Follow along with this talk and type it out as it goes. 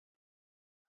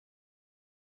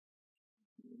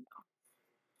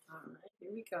All right,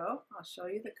 here we go. I'll show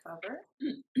you the cover.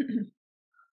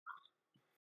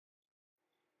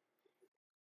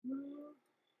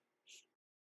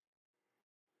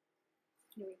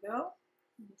 Here we go.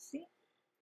 Let me see.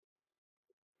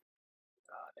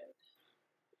 Got it.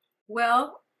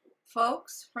 Well,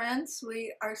 folks, friends,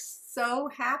 we are so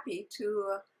happy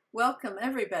to welcome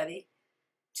everybody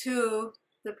to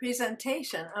the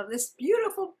presentation of this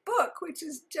beautiful book, which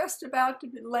is just about to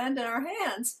land in our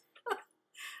hands.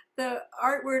 The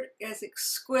artwork is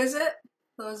exquisite.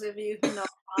 Those of you who know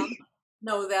Tom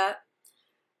know that.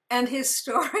 And his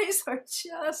stories are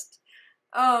just,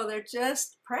 oh, they're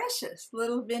just precious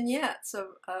little vignettes of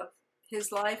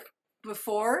his life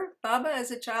before Baba as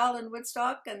a child in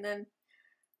Woodstock, and then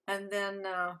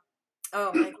oh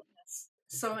my goodness,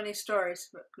 so many stories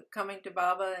coming to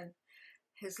Baba and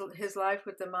his life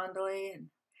with the Mandalay and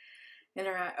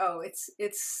interact. Oh, it's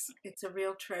a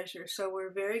real treasure. So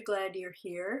we're very glad you're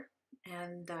here,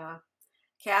 and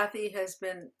Cathy has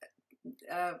been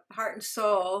heart and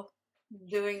soul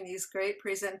doing these great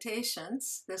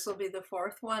presentations. This will be the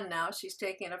fourth one now. She's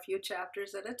taking a few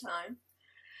chapters at a time,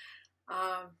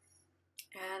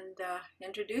 and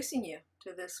introducing you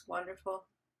to this wonderful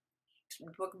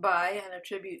book by and a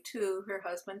tribute to her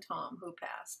husband Tom, who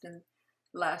passed in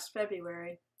last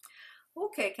February.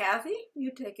 Okay, Cathy,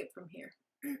 you take it from here.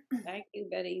 Thank you,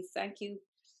 Betty. Thank you.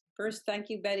 First, thank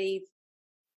you, Betty.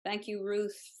 Thank you,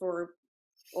 Ruth, for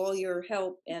all your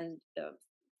help and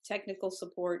technical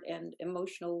support and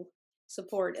emotional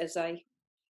support as I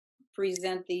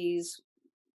present these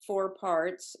 4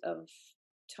 parts of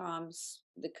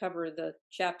the cover of the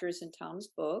chapters in Tom's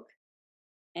book.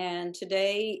 And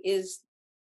today is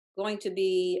going to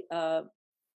be an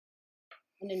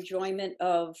enjoyment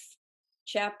of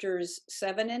chapters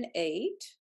 7 and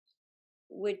 8,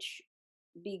 which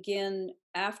begin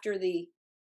after the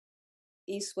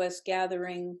East-West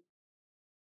gathering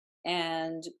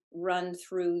and run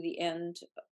through the end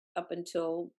up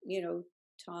until,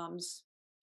 Tom's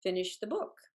finished the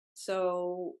book.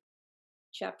 So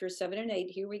chapters 7 and 8,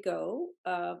 here we go.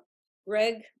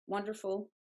 Greg, wonderful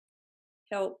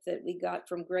help that we got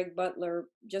from Greg Butler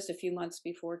just a few months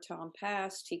before Tom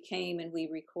passed. He came and we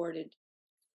recorded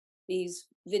these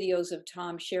videos of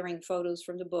Tom sharing photos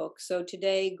from the book. So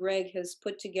today Greg has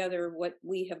put together what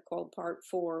we have called part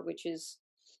 4, which is,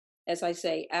 as I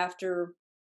say, after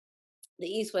the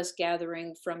East-West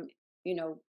gathering from,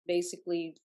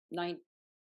 basically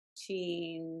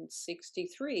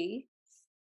 1963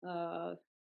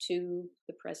 to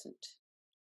the present.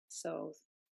 So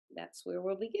that's where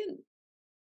we'll begin.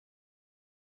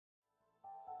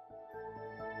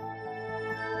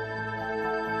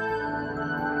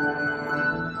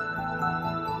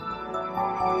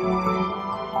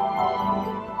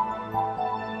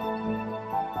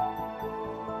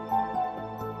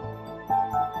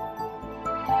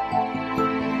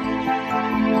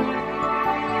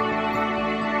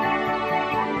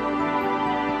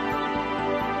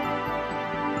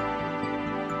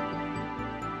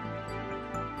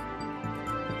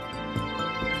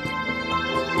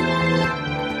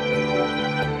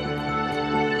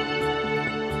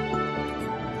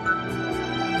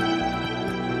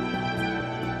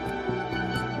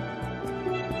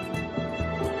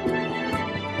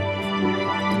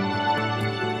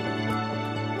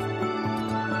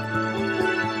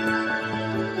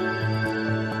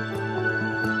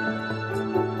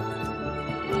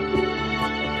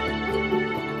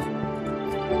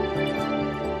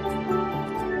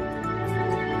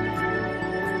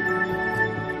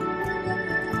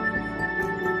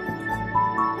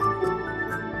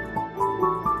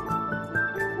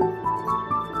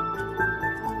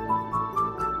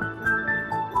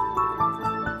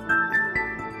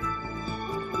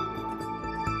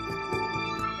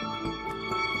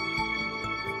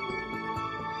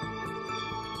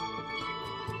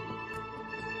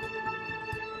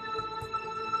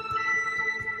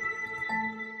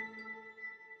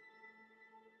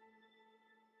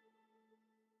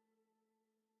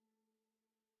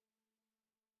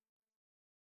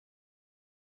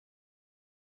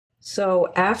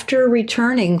 So after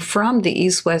returning from the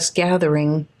East-West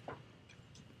gathering,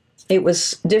 it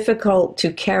was difficult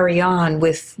to carry on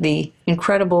with the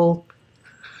incredible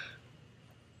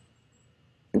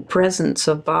presence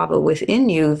of Baba within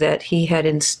you that he had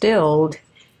instilled.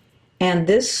 And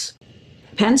this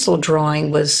pencil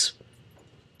drawing was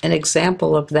an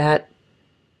example of that.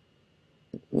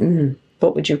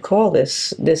 What would you call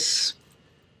this?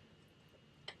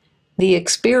 The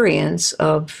experience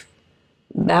of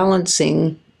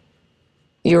balancing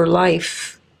your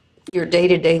life, your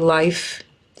day-to-day life,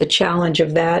 the challenge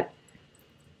of that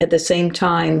at the same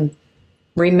time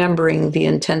remembering the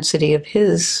intensity of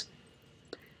his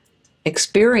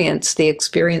experience, the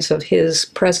experience of his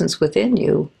presence within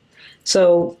you.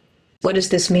 So, what does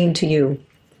this mean to you?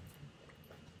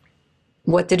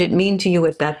 What did it mean to you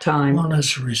at that time? One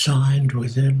is resigned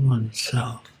within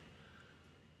oneself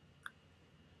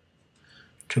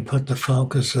to put the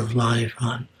focus of life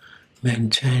on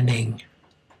maintaining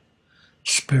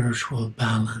spiritual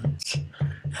balance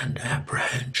and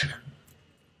apprehension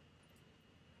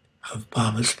of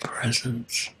Baba's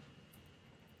presence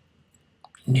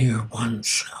near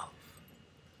oneself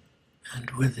and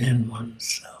within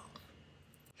oneself.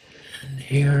 And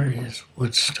here is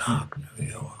Woodstock, New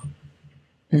York,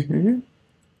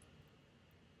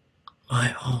 my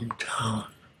hometown.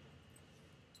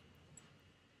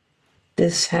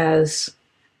 This has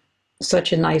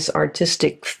such a nice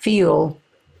artistic feel.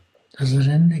 Does it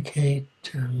indicate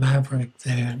Maverick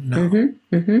there? No.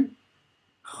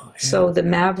 Oh, So the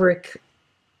Maverick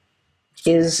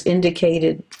is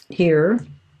indicated here,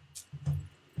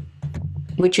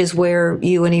 which is where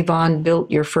you and Yvonne built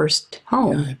your first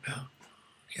home.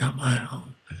 My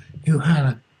home. You had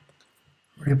a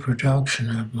reproduction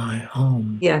of my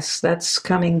home. Yes, that's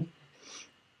coming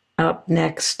up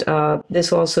next.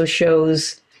 This also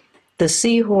shows the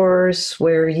seahorse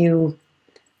where you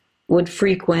would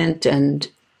frequent, and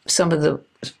some of the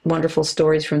wonderful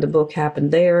stories from the book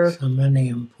happened there. So many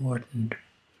important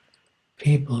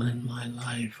people in my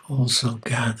life also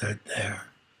gathered there.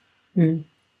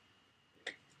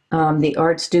 The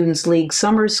Art Students League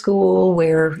Summer School,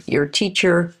 where your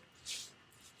teacher,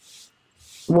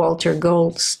 Walter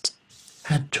Golst,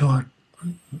 had taught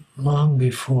long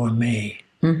before me.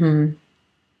 And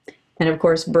of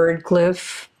course,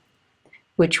 Birdcliff,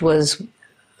 which was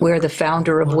where the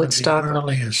founder of Woodstock. One of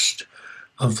the earliest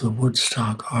of the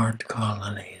Woodstock art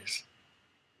colonies.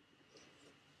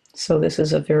 So this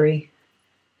is a very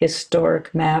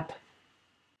historic map.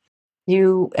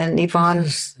 You and Yvonne.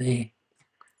 This is the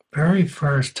very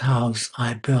first house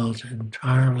I built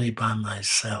entirely by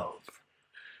myself.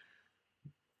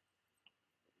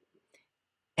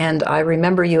 And I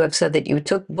remember you have said that you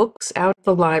took books out of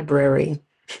the library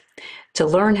to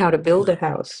learn how to build a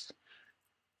house.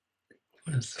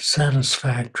 With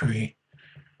satisfactory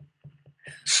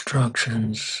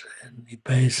instructions in the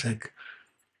basic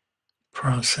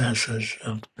processes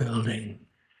of building.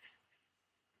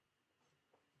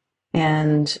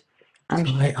 And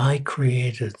I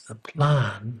created the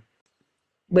plan.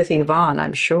 With Yvonne,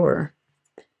 I'm sure.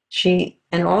 She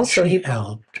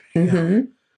helped. Yeah.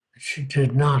 She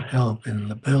did not help in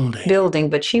the building.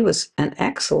 But she was an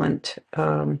excellent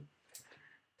plan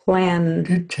It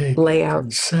did take layout. A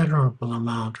considerable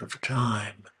amount of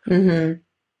time.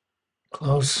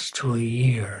 Close to a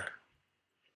year.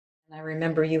 And I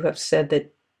remember you have said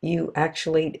that you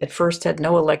actually at first had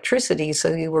no electricity,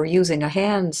 so you were using a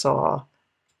handsaw.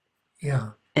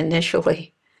 Yeah.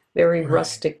 Initially, very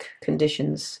rustic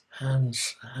conditions. Hand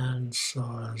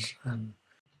saws and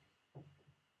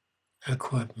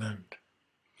equipment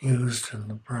used in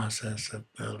the process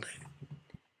of building.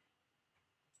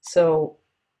 So,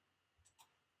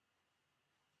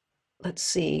 let's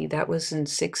see, that was in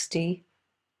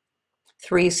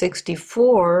 63,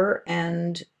 64,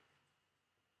 and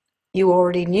you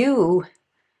already knew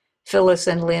Phyllis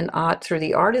and Lynn Ott through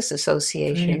the Artists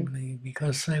Association. Vaguely,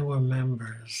 because they were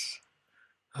members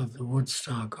of the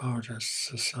Woodstock Artists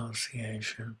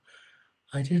Association.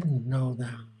 I didn't know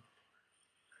them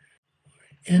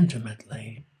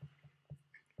intimately,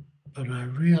 but I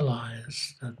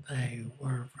realized that they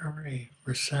were very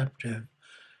receptive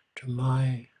to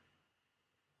my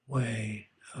way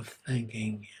of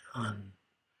thinking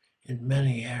in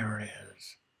many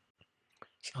areas.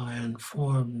 So I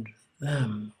informed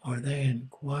them, or they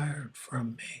inquired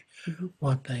from me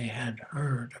what they had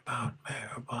heard about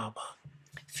Meher Baba.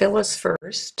 Phyllis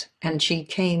first, and she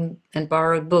came and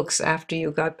borrowed books after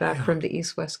you got back from the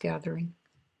East-West gathering.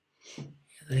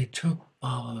 They took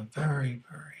Baba very,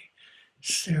 very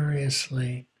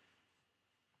seriously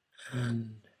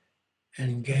and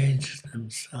engaged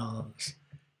themselves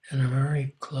in a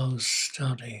very close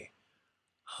study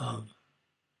of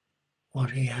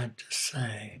what he had to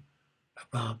say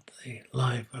about the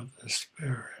life of the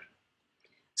spirit.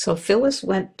 So Phyllis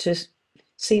went to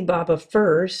see Baba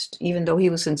first, even though he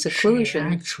was in seclusion.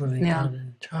 She actually got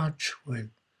in touch with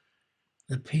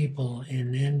the people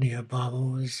in India. Baba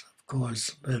was, of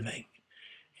course, living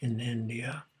in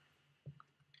India.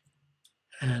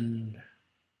 And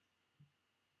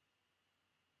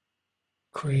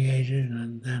created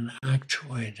and then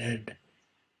actuated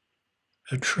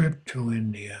a trip to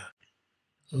India.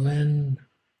 Lynn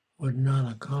would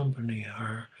not accompany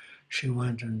her. She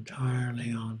went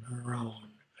entirely on her own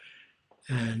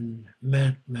and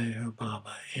met Meher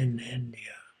Baba in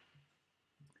India.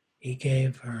 He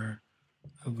gave her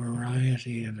a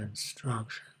variety of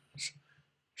instructions.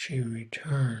 She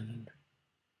returned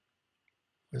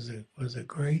with a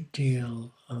great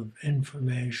deal of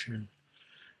information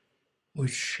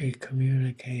which she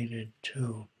communicated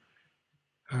to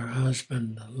her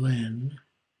husband, Lynn,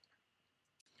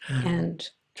 and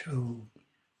to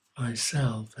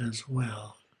myself as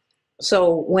well.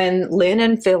 So when Lynn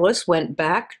and Phyllis went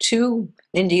back to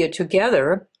India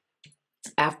together,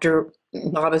 after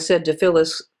Baba said to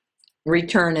Phyllis,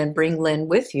 return and bring Lynn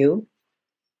with you,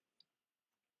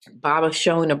 Baba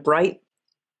shone a bright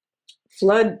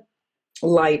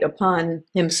floodlight upon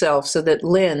himself so that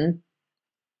Lynn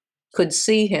could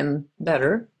see him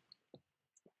better.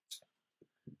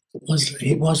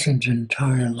 He wasn't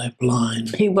entirely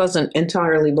blind. He wasn't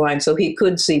entirely blind, so he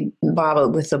could see Baba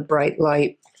with a bright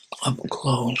light. Up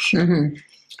close. Mm-hmm.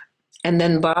 And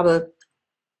then Baba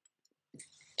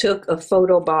took a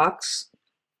photo box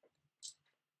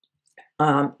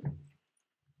and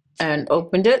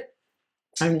opened it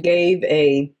and gave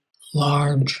a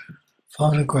large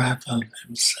photograph of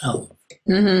himself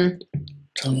to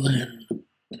Lynn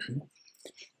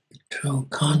to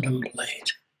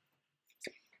contemplate.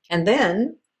 And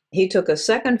then he took a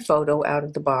second photo out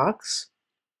of the box.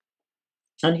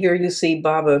 And here you see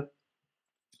Baba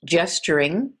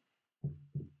gesturing.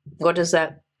 What is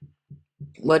that?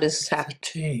 What is happening?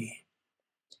 Tea.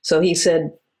 So he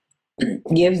said,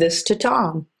 give this to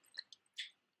Tom.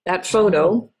 That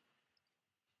photo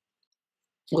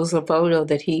was a photo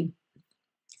that he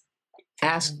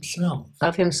asked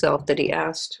of himself, that he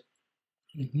asked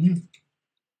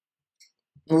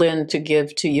Lynn to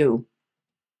give to you.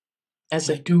 I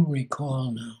do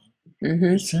recall now.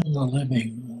 It's in the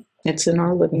living room. It's in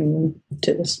our living room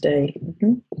to this day.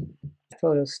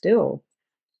 Photo still.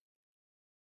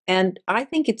 And I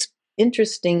think it's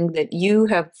interesting that you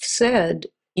have said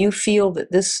you feel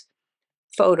that this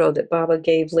photo that Baba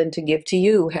gave Lynn to give to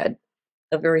you had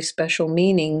a very special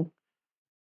meaning.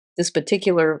 This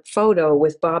particular photo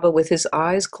with Baba with his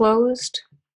eyes closed.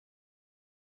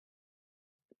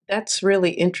 That's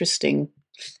really interesting.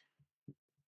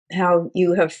 How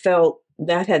you have felt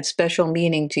that had special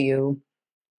meaning to you.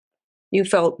 You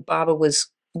felt Baba was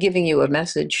giving you a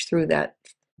message through that.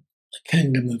 The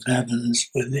kingdom of heaven is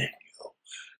within you.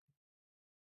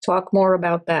 Talk more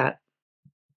about that.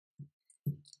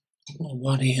 Well,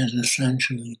 what he has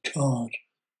essentially taught.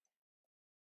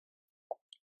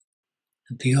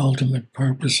 The ultimate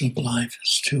purpose of life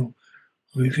is to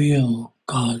reveal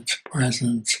God's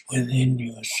presence within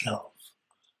yourself.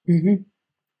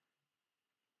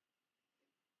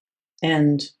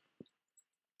 And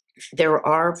there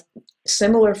are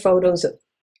similar photos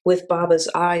with Baba's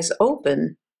eyes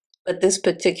open, but this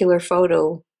particular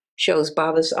photo shows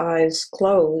Baba's eyes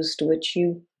closed, which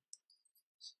you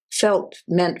felt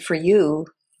meant for you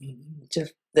to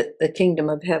the kingdom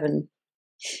of heaven.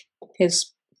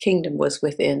 His kingdom was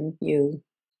within you.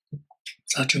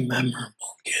 Such a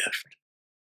memorable gift.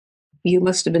 You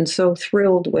must have been so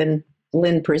thrilled when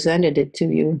Lynn presented it to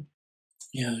you.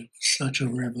 Yeah, it was such a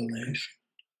revelation.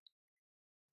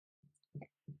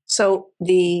 So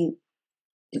the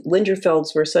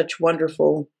Winterfelds were such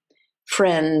wonderful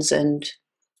friends and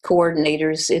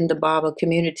coordinators in the Baba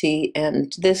community,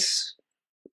 and this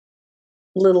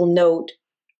little note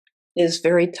is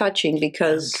very touching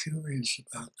because I'm curious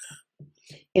about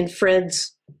that. In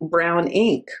Fred's brown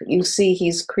ink, you see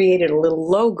he's created a little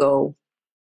logo.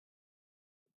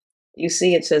 You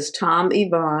see it says Tom,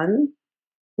 Yvonne,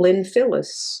 Lynn,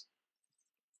 Phyllis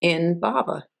in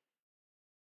Baba.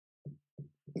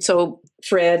 So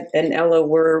Fred and Ella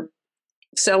were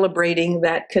celebrating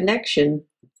that connection.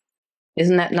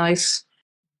 Isn't that nice?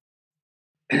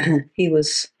 He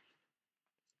was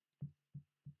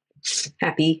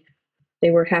happy.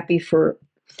 They were happy for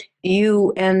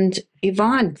you and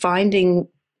Yvonne finding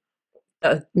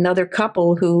another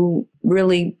couple who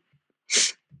really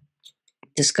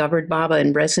discovered Baba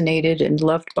and resonated and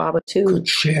loved Baba too. Could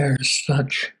share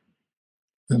such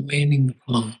a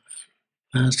meaningful,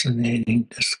 fascinating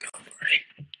discovery.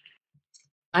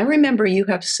 I remember you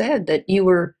have said that you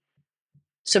were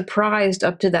surprised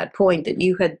up to that point that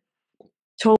you had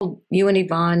told, you and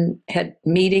Yvonne had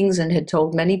meetings and had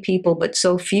told many people, but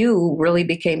so few really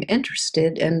became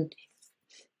interested, and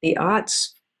the Otts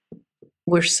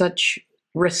were such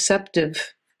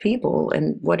receptive people,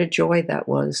 and what a joy that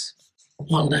was.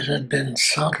 Well, it had been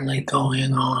subtly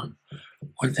going on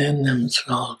within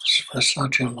themselves for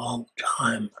such a long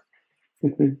time.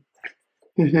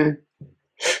 Mm-hmm.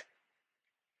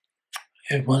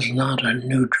 It was not a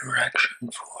new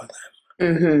direction for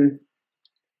them.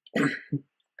 Mm-hmm.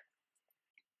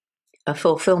 A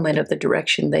fulfillment of the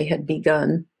direction they had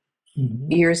begun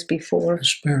years before. A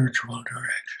spiritual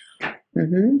direction.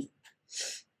 Mm-hmm.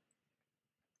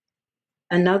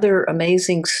 Another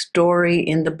amazing story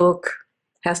in the book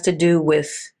has to do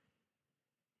with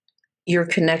your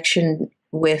connection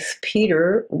with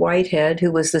Peter Whitehead,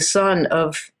 who was the son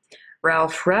of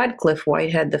Ralph Radcliffe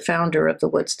Whitehead, the founder of the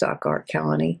Woodstock Art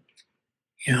Colony.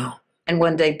 Yeah. And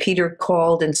one day Peter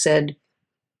called and said,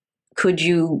 could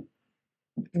you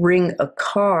bring a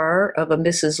car of a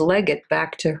Mrs. Leggett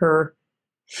back to her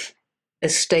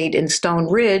estate in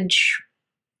Stone Ridge?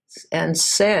 And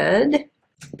said,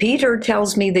 Peter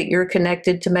tells me that you're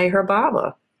connected to Meher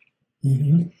Baba.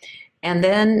 Mm-hmm. And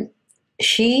then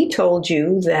she told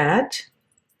you that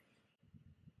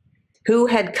who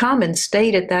had come and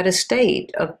stayed at that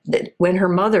estate when her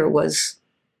mother was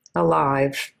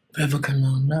alive.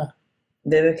 Vivekananda.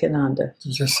 Vivekananda.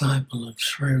 The disciple of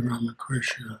Sri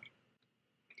Ramakrishna.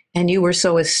 And you were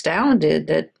so astounded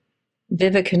that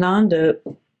Vivekananda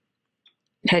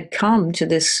had come to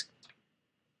this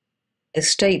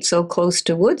estate so close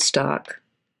to Woodstock.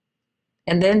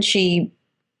 And then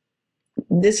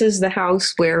this is the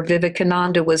house where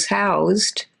Vivekananda was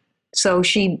housed. So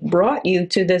she brought you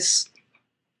to this.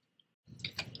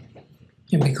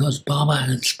 And because Baba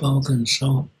had spoken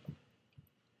so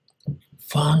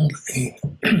fondly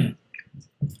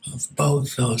of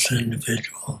both those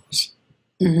individuals,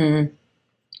 Mm-hmm.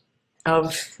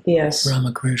 Of, yes,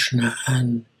 Ramakrishna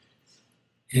and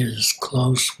his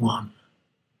close one,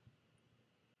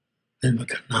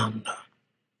 Vivekananda.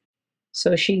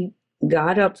 So she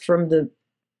got up from the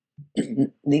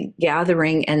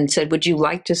gathering and said, would you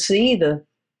like to see the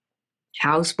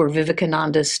house where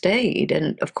Vivekananda stayed?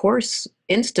 And of course,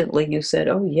 instantly you said,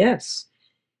 oh, yes,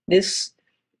 this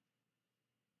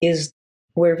is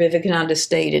where Vivekananda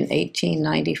stayed in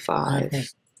 1895. Okay.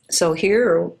 So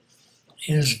here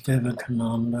is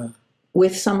Vivekananda.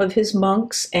 With some of his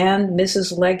monks, and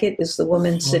Mrs. Leggett is the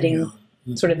woman sitting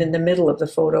sort of in the middle of the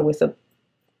photo with a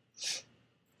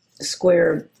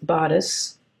square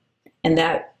bodice. And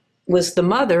that was the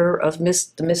mother of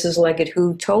Mrs. Leggett,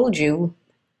 who told you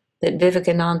that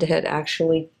Vivekananda had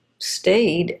actually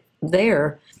stayed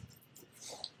there.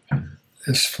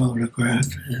 This photograph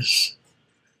is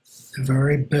the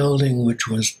very building which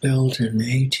was built in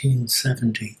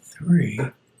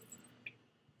 1873.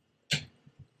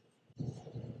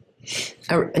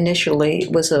 Initially,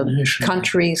 it was a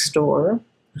country store.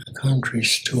 A country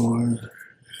store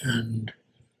and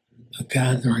a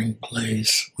gathering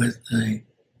place with a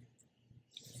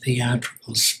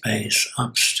theatrical space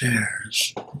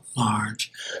upstairs,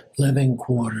 large living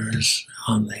quarters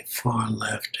on the far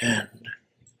left end.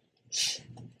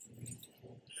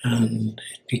 And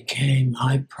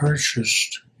I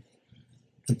purchased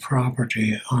the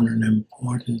property on an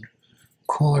important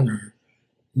corner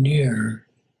near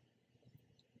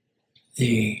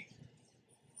the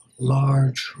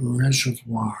large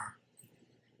reservoir,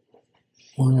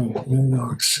 one of New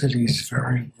York City's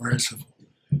very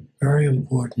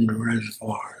important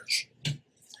reservoirs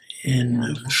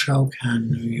in Shokan,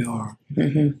 New York,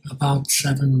 about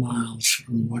 7 miles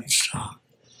from Woodstock.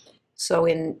 So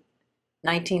in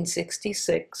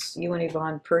 1966, you and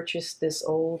Yvonne purchased this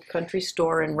old country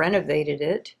store and renovated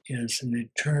it. Yes, and it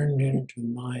turned into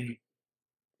my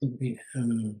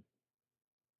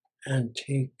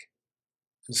antique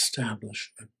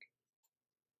establishment.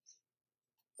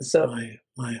 So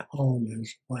my home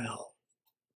as well.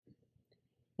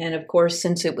 And of course,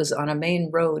 since it was on a main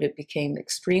road, it became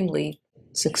extremely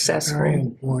successful. Very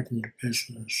important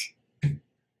business.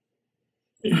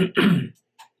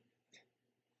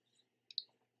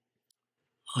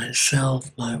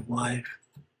 Myself, my wife,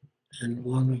 and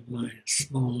one of my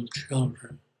small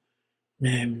children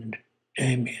named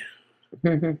Damien.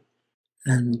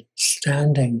 And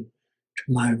standing to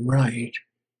my right,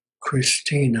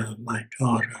 Christina, my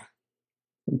daughter.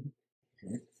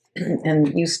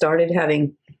 And you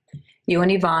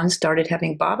and Yvonne started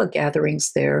having Baba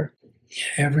gatherings there.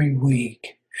 Every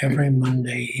week, every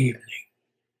Monday evening.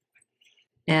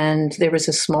 And there was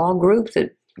a small group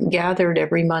that gathered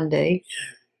every Monday.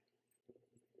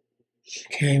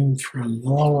 Came from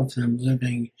all of them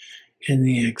living in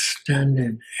the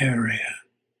extended area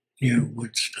near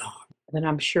Woodstock. And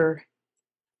I'm sure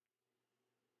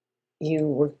you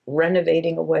were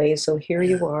renovating away, so here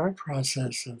you are.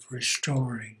 Process of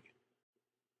restoring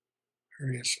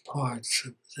various parts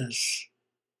of this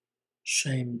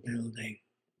same building.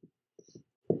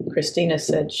 Christina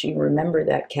said she remembered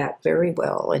that cat very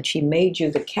well, and she made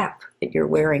you the cap that you're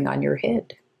wearing on your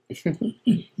head.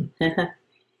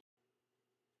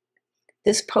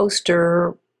 This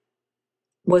poster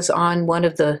was on one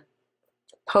of the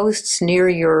posts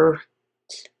near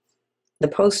the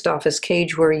post office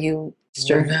cage where you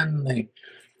Within the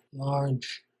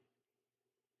large,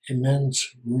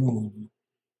 immense room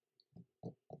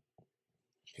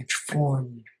which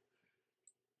formed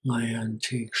my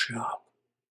antique shop.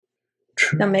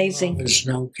 True Amazing. love is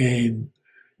no game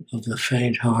of the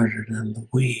faint-hearted and the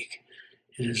weak.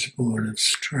 It is born of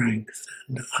strength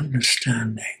and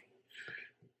understanding.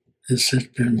 This has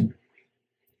been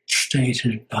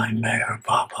stated by Mayor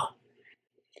Baba.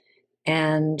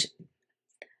 And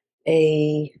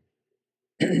an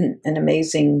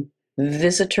amazing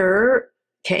visitor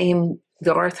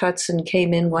Garth Hudson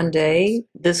came in one day.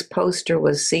 This poster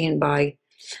was seen by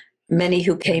many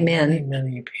who came in.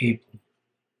 Many people.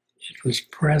 It was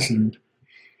present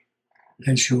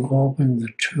as you opened the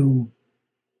two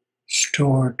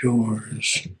store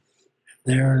doors.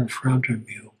 There in front of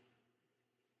you,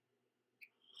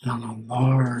 on a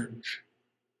large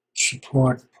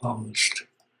support post,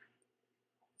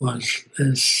 was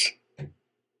this.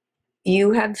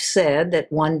 You have said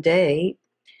that one day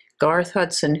Garth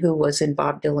Hudson, who was in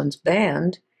Bob Dylan's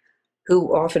band,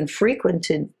 who often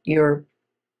frequented your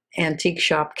antique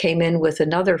shop, came in with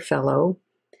another fellow,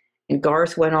 and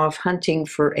Garth went off hunting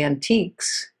for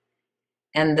antiques,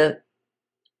 and the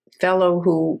fellow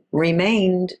who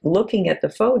remained looking at the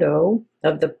photo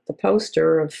of the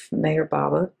poster of Mayor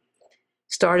Baba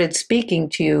started speaking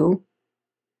to you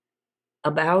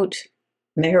about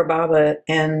Mayor Baba,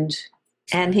 and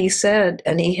he said,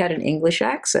 and he had an English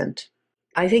accent.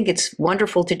 I think it's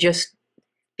wonderful to just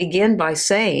begin by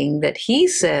saying that he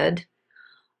said,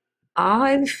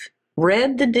 I've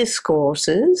read the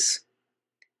discourses,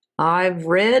 I've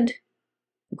read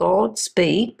God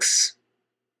Speaks.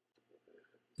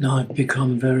 Now I've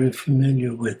become very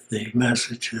familiar with the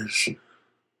messages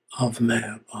of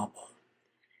Mayor Baba.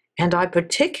 And I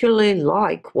particularly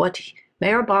like what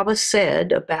Mayor Baba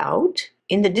said about,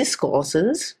 in the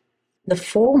discourses, the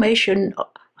formation of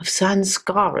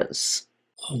sanskaras.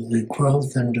 Of the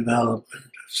growth and development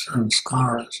of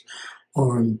sanskaras,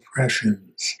 or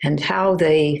impressions. And how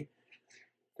they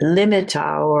limit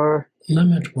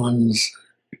one's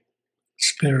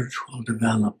spiritual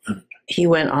development. He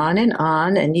went on,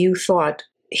 and you thought,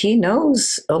 he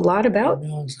knows a lot about.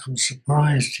 I'm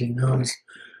surprised he knows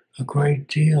a great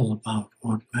deal about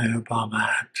what Mayor Baba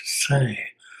had to say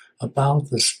about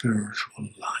the spiritual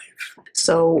life.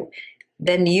 So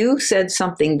then you said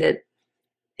something that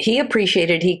he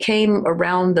appreciated. He came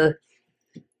around the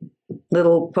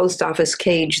little post office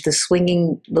cage, the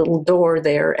swinging little door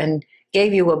there, and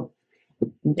gave you a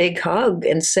big hug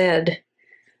and said,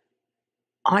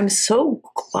 I'm so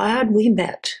glad we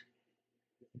met.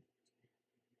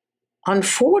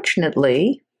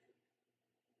 Unfortunately,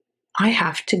 I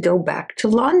have to go back to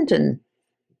London.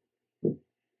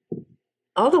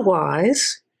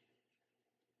 Otherwise,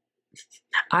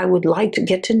 I would like to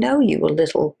get to know you a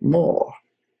little more.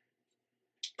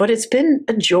 But it's been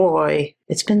a joy.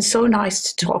 It's been so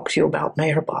nice to talk to you about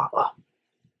Mayor Baba.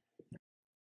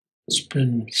 It's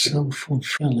been so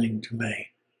fulfilling to me.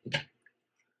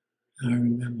 I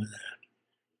remember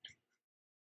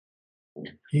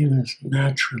that. He was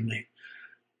naturally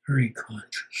very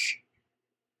conscious.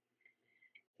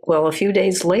 Well, a few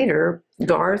days later,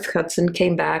 Garth Hudson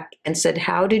came back and said,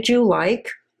 How did you like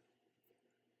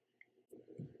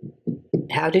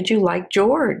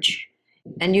George?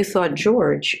 And you thought,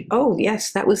 George, oh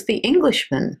yes, that was the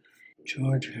Englishman.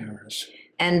 George Harrison.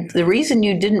 And the reason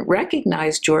you didn't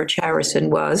recognize George Harrison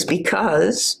was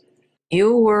because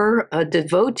you were a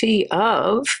devotee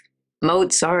of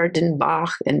Mozart and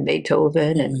Bach and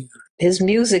Beethoven, and his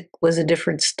music was a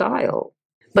different style.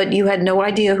 But you had no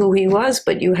idea who he was,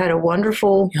 but you had a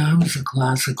wonderful... Yeah, I was a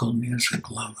classical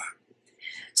music lover.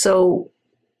 So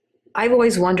I've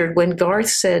always wondered, when Garth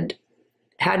said,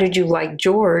 how did you like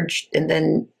George? And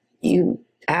then you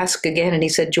ask again, and he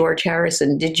said George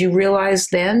Harrison. Did you realize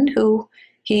then who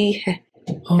he...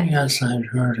 Oh, yes, I'd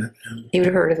heard of him. You'd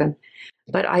heard of him.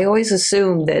 But I always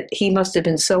assumed that he must have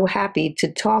been so happy to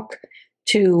talk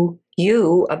to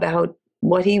you about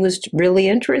what he was really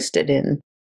interested in.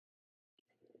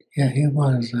 Yeah, he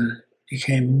was.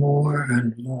 Became more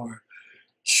and more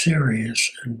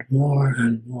serious, and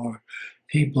more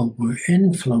people were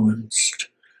influenced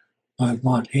by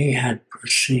what he had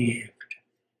perceived.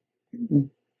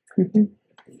 Mm-hmm.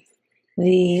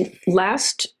 The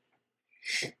last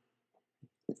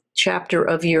chapter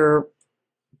of your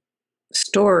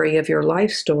story of your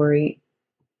life story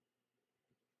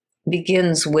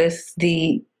begins with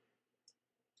the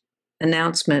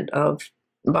announcement of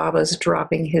Baba's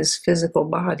dropping his physical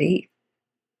body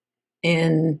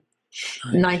in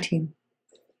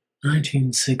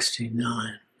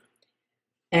 1969.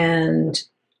 And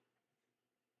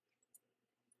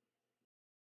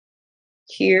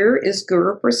here is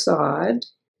Guru Prasad.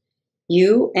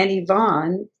 You and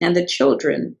Yvonne and the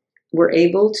children were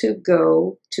able to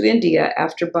go to India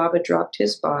after Baba dropped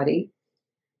his body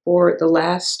for the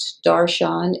last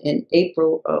darshan in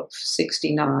April of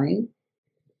 69,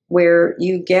 where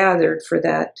you gathered for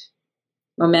that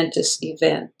momentous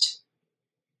event.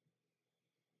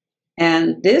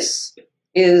 And this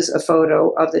is a photo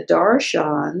of the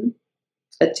darshan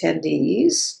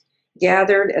attendees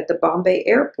gathered at the Bombay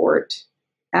airport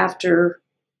after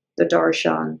the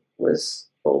darshan was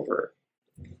over.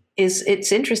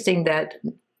 It's interesting that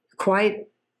quite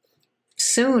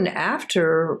soon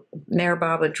after Meher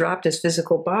Baba dropped his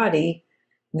physical body,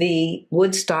 the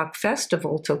Woodstock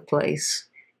Festival took place.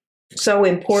 So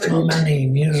important. So many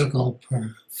musical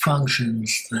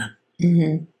functions that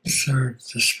serve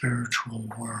the spiritual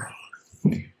world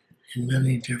in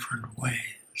many different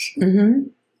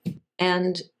ways.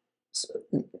 And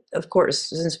of course,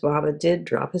 since Baba did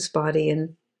drop his body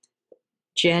in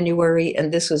January,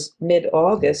 and this was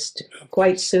mid-August,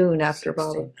 quite soon after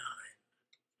Baba,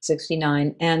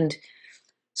 69. And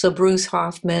so Bruce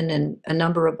Hoffman and a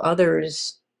number of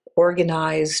others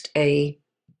organized a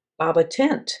Baba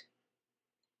tent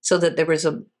so that there was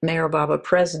a Meher Baba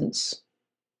presence.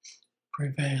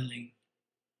 Prevailing.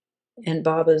 And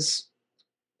Baba's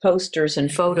posters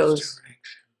and photos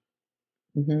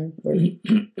were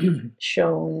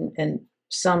shown, and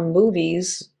some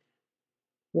movies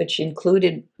which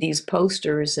included these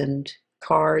posters and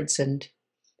cards and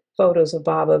photos of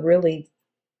Baba really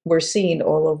were seen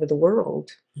all over the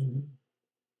world.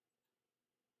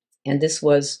 And this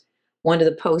was one of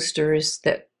the posters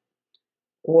that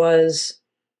was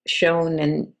shown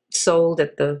and sold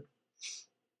at the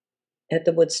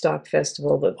Woodstock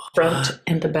Festival, the front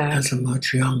and the back. As a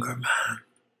much younger man.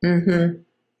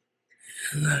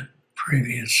 In that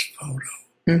previous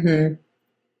photo.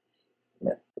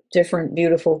 Different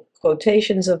beautiful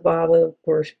quotations of Baba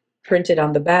were printed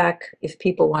on the back if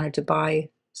people wanted to buy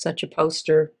such a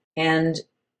poster. And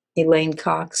Elaine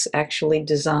Cox actually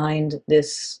designed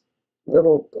this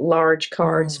little large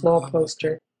card, small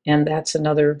poster. And that's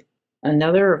another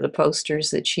of the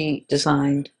posters that she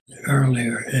designed. The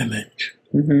earlier image.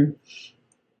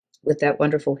 With that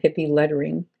wonderful hippie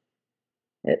lettering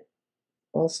that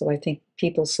also I think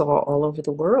people saw all over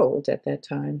the world at that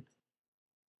time.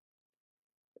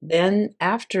 Then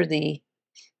after the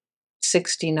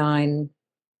 69...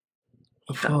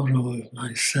 A photo of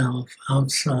myself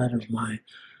outside of my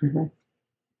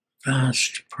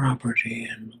vast property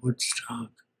in Woodstock.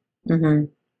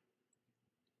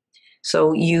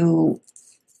 So you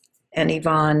and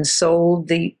Yvonne sold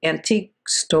the antique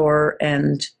store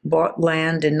and bought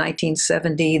land in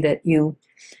 1970 that you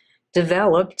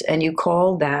developed, and you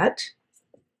called that?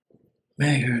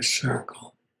 Meher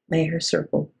Circle. Meher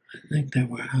Circle. I think there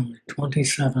were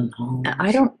 27 homes.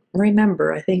 I don't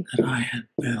remember, I think. That I had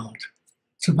built.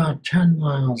 It's about 10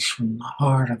 miles from the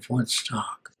heart of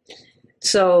Woodstock.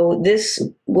 So this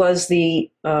was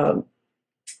the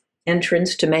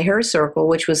entrance to Meher Circle,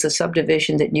 which was the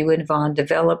subdivision that you and Yvonne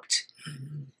developed,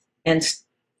 and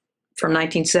from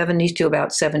 1970 to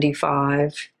about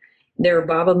 75. There were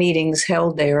Baba meetings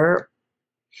held there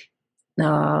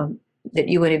that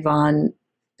you and Yvonne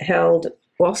held.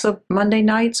 Also Monday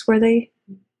nights, were they?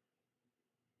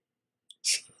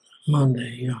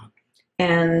 Monday, yeah.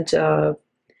 And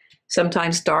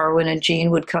sometimes Darwin and Jean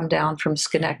would come down from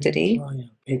Schenectady. Oh, yeah.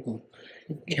 People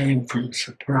came from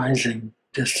surprising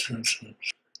distances.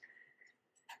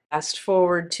 Fast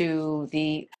forward to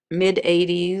the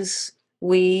mid-80s,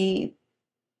 we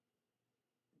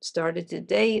started to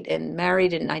date and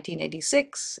married in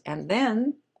 1986, and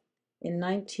then in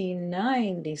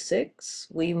 1996,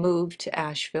 we moved to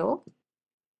Asheville.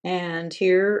 And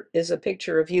here is a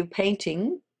picture of you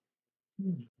painting.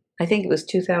 I think it was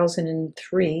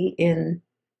 2003 in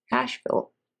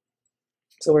Asheville.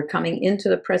 So we're coming into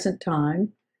the present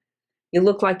time. You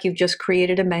look like you've just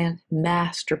created a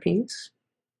masterpiece,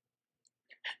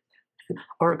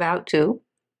 or about to.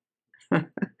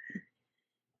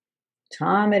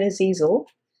 Tom at his easel.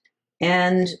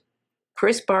 And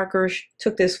Chris Barker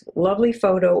took this lovely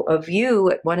photo of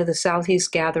you at one of the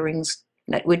Southeast gatherings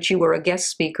at which you were a guest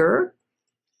speaker,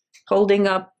 holding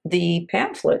up the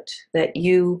pamphlet that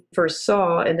you first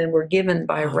saw and then were given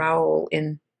by Raoul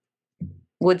in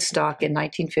Woodstock in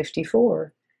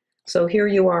 1954. So here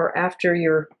you are after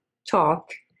your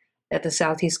talk at the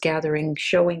Southeast Gathering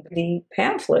showing the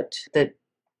pamphlet that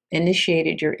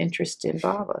initiated your interest in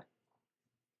Baba.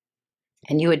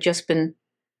 And you had just been,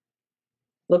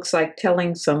 looks like,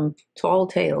 telling some tall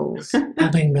tales.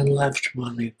 Having been left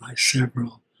money by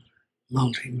several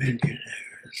multimillionaires.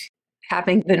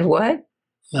 Having been what?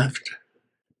 Left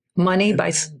Money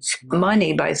by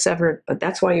several.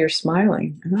 That's why you're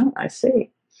smiling. Oh, I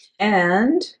see.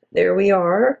 And there we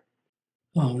are.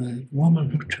 Oh, the woman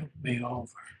who took me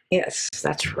over. Yes,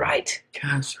 that's right.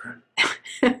 Catherine.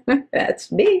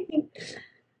 That's me.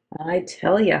 I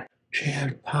tell you. She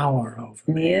had power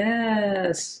over me.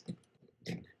 Yes.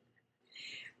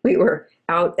 We were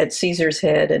out at Caesar's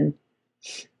Head, and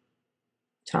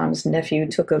Tom's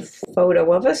nephew took a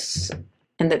photo of us,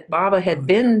 and that Baba had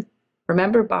been.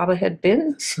 Remember, Baba had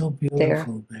been so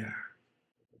beautiful there.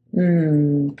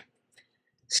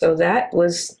 So that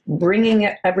was bringing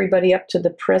everybody up to the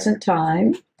present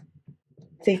time.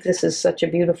 I think this is such a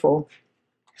beautiful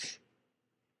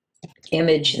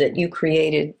image that you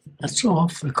created. That's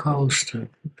off the coast of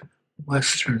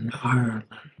Western Ireland.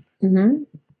 Mm-hmm.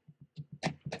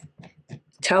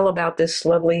 Tell about this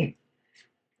lovely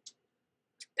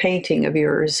painting of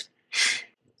yours.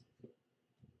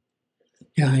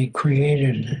 Yeah, I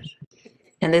created it.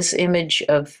 And this image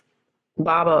of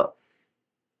Baba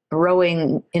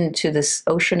rowing into this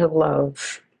ocean of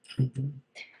love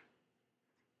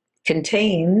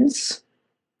contains.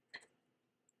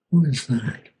 Who is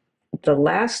that? The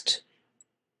last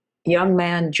young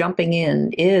man jumping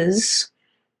in is.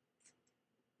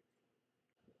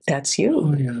 That's you.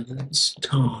 Oh, yeah, that's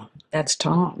Tom. That's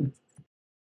Tom.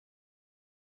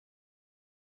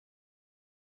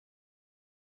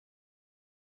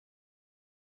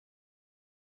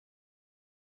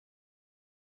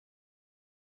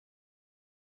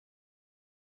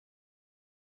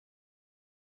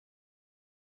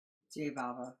 Jai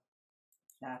Baba,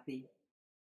 Cathy.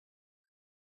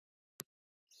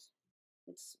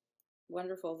 It's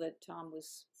wonderful that Tom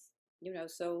was,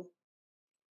 so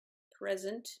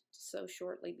present so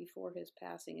shortly before his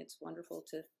passing. It's wonderful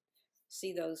to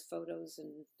see those photos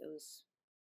and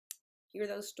hear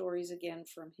those stories again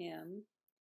from him.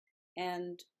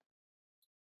 And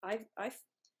I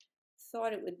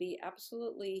thought it would be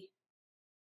absolutely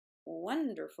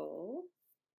wonderful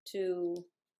to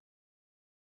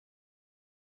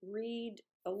read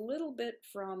a little bit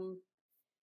from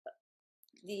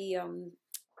the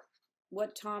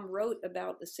what Tom wrote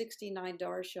about the 69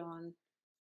 Darshan.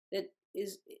 That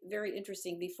is very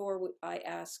interesting. Before I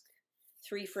ask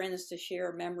three friends to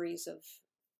share memories of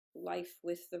life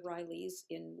with the Rileys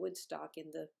in Woodstock in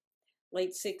the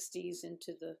late 60s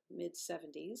into the mid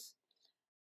 70s.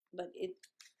 But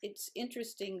it's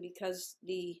interesting because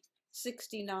the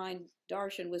 69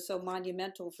 Darshan was so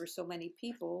monumental for so many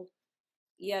people,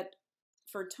 yet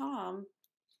for Tom,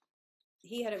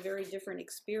 he had a very different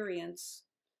experience.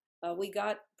 We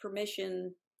got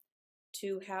permission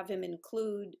to have him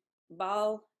include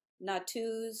Bal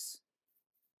Natu's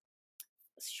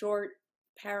short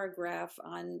paragraph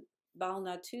on Bal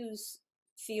Natu's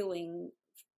feeling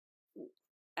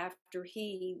after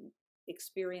he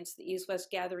experienced the East-West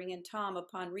Gathering, and Tom,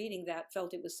 upon reading that,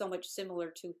 felt it was so much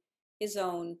similar to his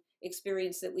own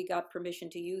experience that we got permission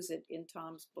to use it in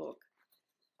Tom's book.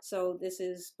 So this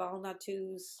is Bal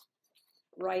Natu's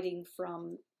writing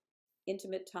from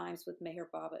Intimate Times with Meher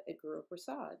Baba at Guru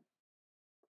Prasad.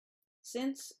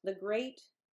 Since the great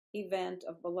event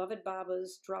of beloved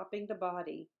Baba's dropping the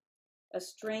body, a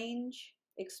strange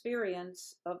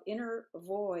experience of inner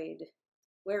void,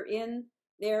 wherein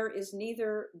there is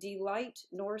neither delight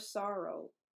nor sorrow,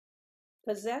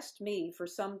 possessed me for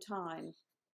some time.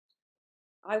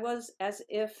 I was as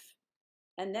if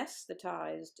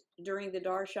anesthetized during the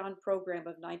Darshan program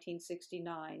of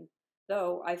 1969,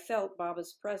 though I felt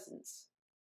Baba's presence.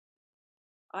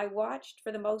 I watched,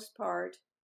 for the most part,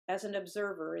 as an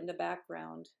observer in the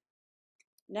background.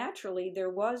 Naturally, there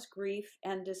was grief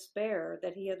and despair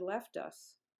that he had left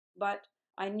us, but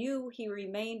I knew he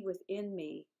remained within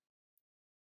me.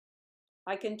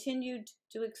 I continued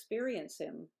to experience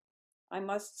him. I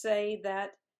must say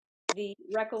that the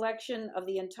recollection of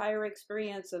the entire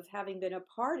experience of having been a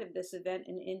part of this event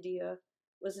in India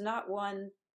was not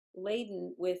one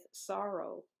laden with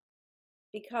sorrow,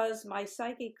 because my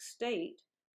psychic state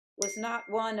was not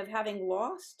one of having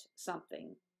lost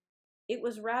something. It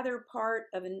was rather part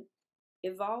of an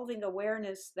evolving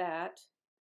awareness that,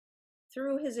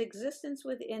 through his existence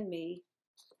within me,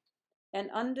 an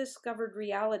undiscovered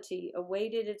reality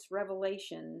awaited its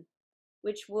revelation,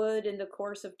 which would, in the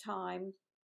course of time,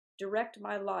 direct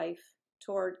my life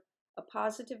toward a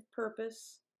positive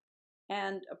purpose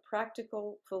and a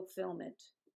practical fulfillment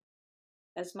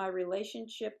as my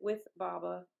relationship with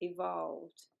Baba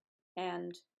evolved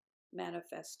and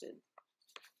manifested.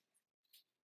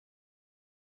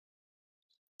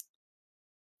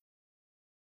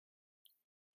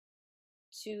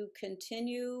 To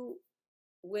continue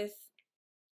with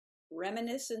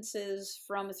reminiscences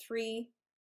from three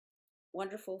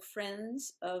wonderful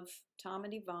friends of Tom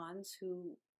and Yvonne's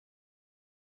who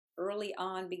early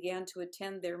on began to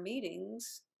attend their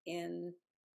meetings in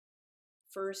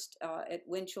first at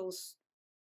Winchell's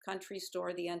country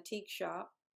store, the antique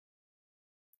shop,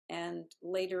 and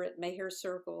later at Maher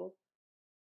Circle.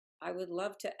 I would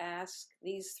love to ask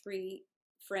these three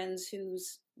friends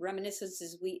whose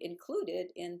reminiscences we included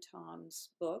in Tom's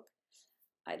book.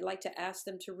 I'd like to ask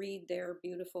them to read their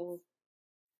beautiful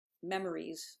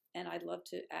memories, and I'd love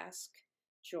to ask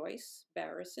Joyce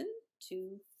Barrison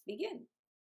to begin.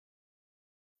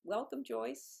 Welcome,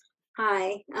 Joyce.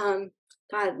 Hi.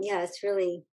 God, yeah,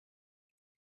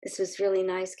 this was really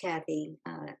nice, Cathy.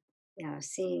 Yeah,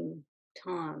 seeing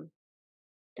Tom,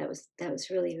 that was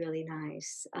really, really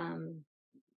nice.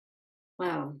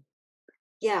 Wow.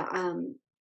 Yeah.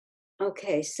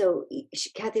 Okay. So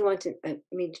Cathy wanted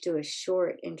me to do a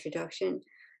short introduction.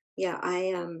 Yeah.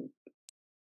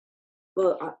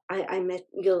 Well, I met.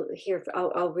 You'll hear.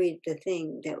 I'll read the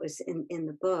thing that was in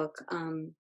the book.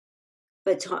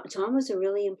 But Tom was a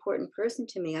really important person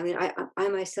to me. I mean, I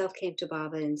myself came to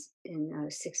Baba in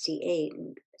 '68,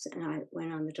 and I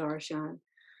went on the darshan,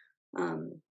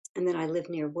 and then I lived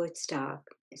near Woodstock,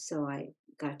 so I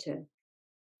got to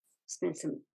spend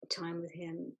some time with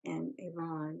him and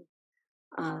Iran.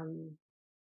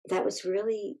 That was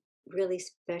really, really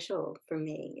special for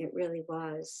me. It really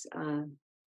was.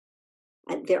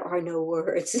 There are no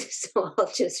words, so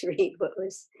I'll just read what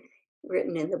was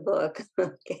written in the book.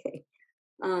 Okay.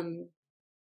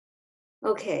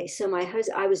 Okay, so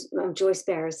I'm Joyce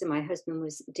Barrison. My husband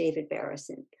was David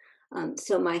Barrison.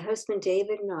 So my husband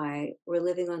David and I were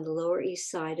living on the Lower East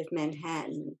Side of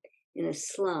Manhattan in a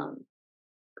slum.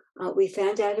 We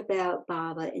found out about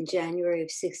Baba in January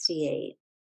of '68.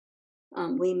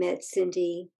 We met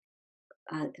Cindy,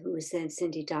 who was then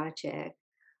Cindy Dachek.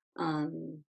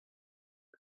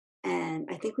 And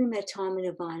I think we met Tom and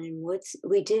Yvonne in Woods.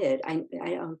 We did. I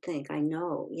don't think. I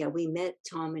know. Yeah, we met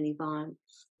Tom and Yvonne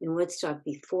in Woodstock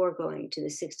before going to the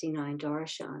 '69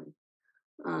 Darshan.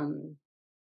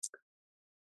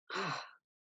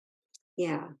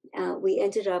 Yeah, we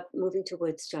ended up moving to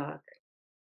Woodstock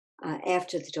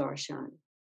after the Darshan.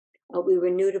 We were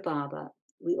new to Baba.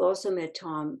 We also met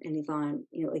Tom and Yvonne,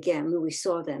 again, we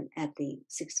saw them at the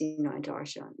 '69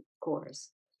 Darshan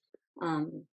course.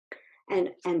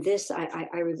 And this, I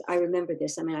remember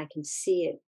this. I mean, I can see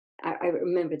it. I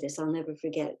remember this. I'll never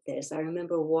forget this. I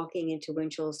remember walking into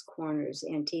Winchell's Corners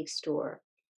antique store,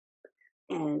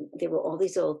 and there were all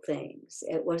these old things.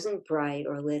 It wasn't bright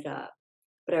or lit up,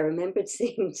 but I remembered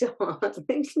seeing Tom. It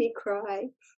makes me cry.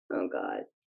 Oh God.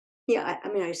 Yeah, I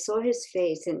mean, I saw his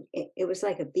face, and it was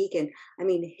like a beacon. I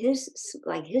mean, his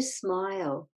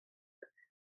smile.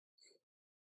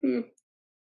 Mm.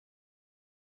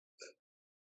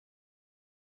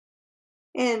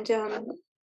 And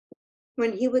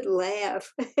when he would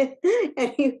laugh,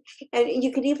 and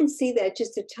you could even see that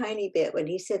just a tiny bit when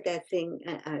he said that thing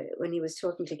when he was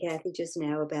talking to Cathy just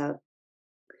now about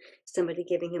somebody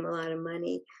giving him a lot of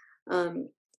money.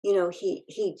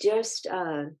 He just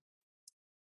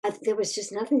there was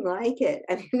just nothing like it.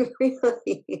 I mean,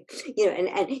 really,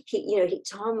 and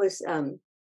Tom was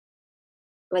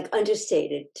like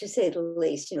understated to say the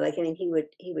least. Like, I mean,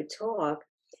 he would talk,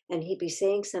 and he'd be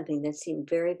saying something that seemed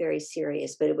very, very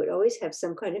serious, but it would always have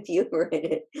some kind of humor in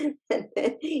it. And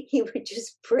then he would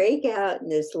just break out in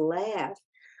this laugh.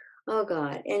 Oh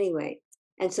God. Anyway,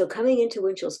 and so coming into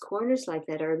Winchell's Corners like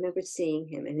that, I remembered seeing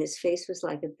him, and his face was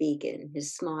like a beacon.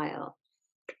 His smile.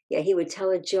 Yeah, he would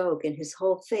tell a joke, and his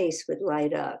whole face would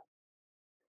light up.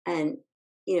 And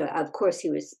of course, he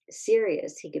was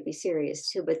serious. He could be serious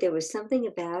too, but there was something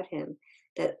about him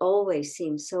that always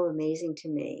seemed so amazing to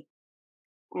me.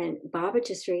 And Baba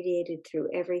just radiated through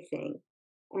everything.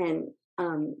 And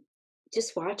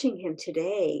just watching him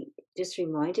today just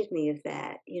reminded me of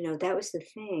that. That was the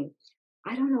thing.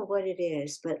 I don't know what it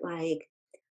is, but like,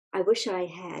 I wish I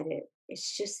had it.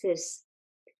 It's just this.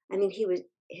 I mean,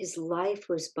 his life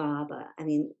was Baba. I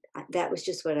mean, that was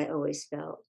just what I always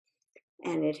felt.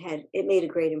 And it made a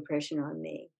great impression on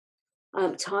me.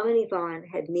 Tom and Yvonne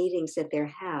had meetings at their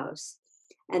house,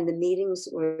 and the meetings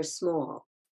were small.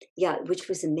 Yeah, which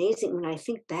was amazing. When I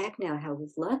think back now, how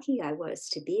lucky I was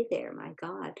to be there. My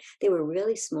God, they were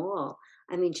really small.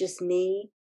 I mean, just me.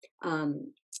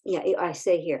 Yeah, I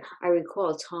say here, I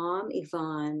recall Tom,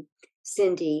 Yvonne,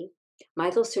 Cindy,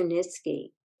 Michael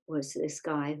Cernitsky was this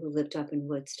guy who lived up in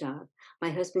Woodstock.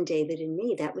 My husband David and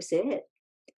me. That was it.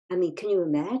 I mean, can you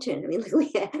imagine? I mean,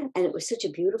 and it was such a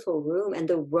beautiful room, and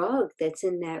the rug that's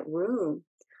in that room,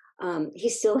 he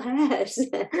still has,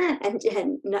 and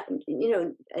not,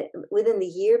 within the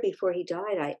year before he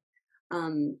died,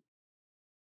 um,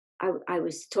 I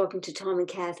was talking to Tom and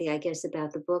Cathy, I guess,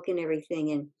 about the book and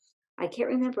everything, and I can't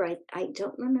remember. I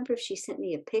don't remember if she sent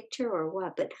me a picture or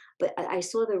what, but I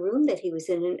saw the room that he was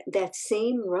in, and that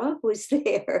same rug was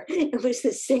there. It was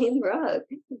the same rug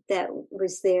that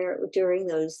was there during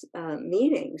those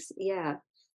meetings. Yeah,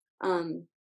 um,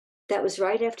 that was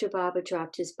right after Baba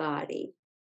dropped his body.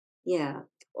 Yeah,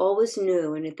 all was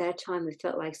new, and at that time it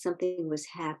felt like something was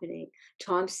happening.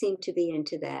 Tom seemed to be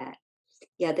into that.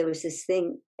 Yeah, there was this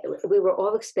thing. We were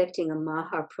all expecting a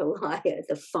Mahapralaya,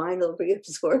 the final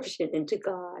reabsorption into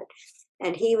God,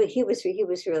 and he was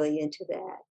really into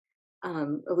that.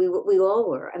 We all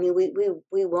were. I mean,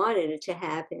 we wanted it to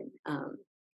happen.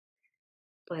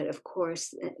 But of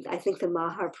course, I think the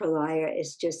Mahapralaya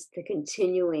is just the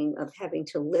continuing of having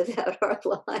to live out our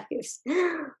lives.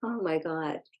 Oh my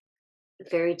God,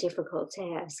 very difficult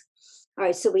task. All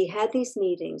right, so we had these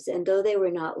meetings, and though they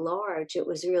were not large, it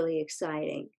was really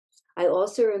exciting. I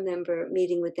also remember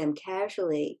meeting with them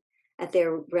casually at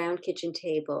their round kitchen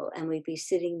table, and we'd be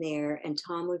sitting there, and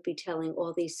Tom would be telling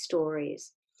all these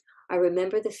stories. I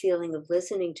remember the feeling of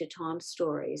listening to Tom's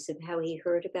stories of how he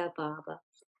heard about Baba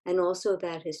and also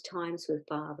about his times with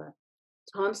Baba.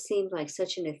 Tom seemed like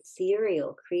such an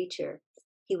ethereal creature.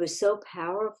 He was so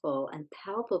powerful and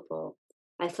palpable.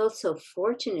 I felt so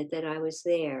fortunate that I was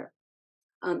there.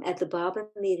 At the Baba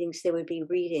meetings, there would be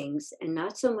readings, and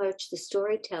not so much the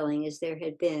storytelling as there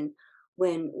had been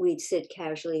when we'd sit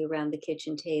casually around the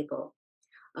kitchen table.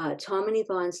 Tom and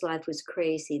Yvonne's life was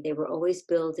crazy. They were always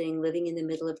building, living in the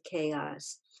middle of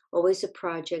chaos, always a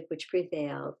project which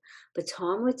prevailed. But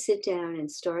Tom would sit down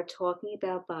and start talking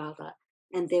about Baba,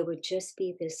 and there would just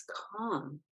be this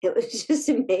calm. It was just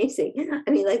amazing.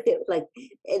 I mean,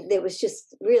 there was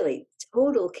just really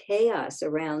total chaos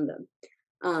around them.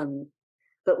 Um,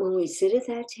 but when we sit at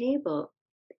that table,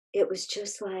 it was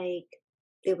just like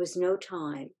there was no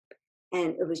time,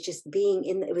 and it was just being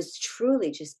in. It was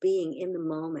truly just being in the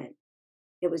moment.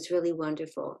 It was really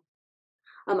wonderful.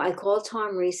 I called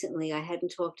Tom recently. I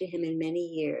hadn't talked to him in many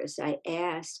years. I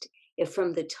asked if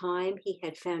from the time he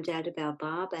had found out about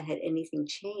Baba had anything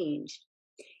changed.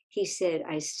 He said,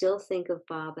 I still think of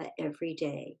Baba every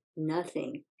day.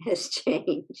 Nothing has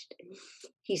changed.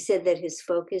 He said that his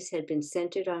focus had been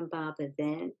centered on Baba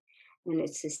then, and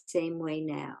it's the same way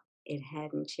now. It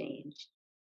hadn't changed.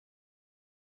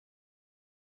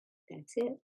 That's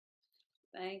it.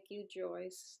 Thank you,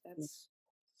 Joyce. That's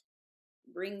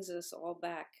brings us all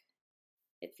back.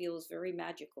 It feels very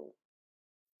magical.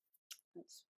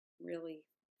 That's really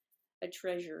a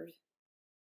treasure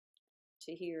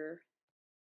to hear.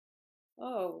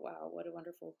 Oh, wow, what a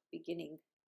wonderful beginning.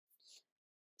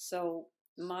 So,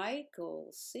 Michael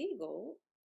Siegel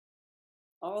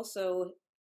also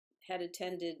had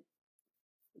attended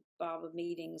Baba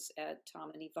meetings at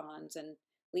Tom and Yvonne's, and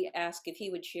we asked if he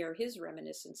would share his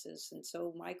reminiscences. And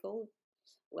so, Michael,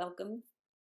 welcome.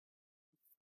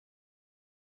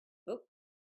 Oh,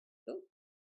 oh.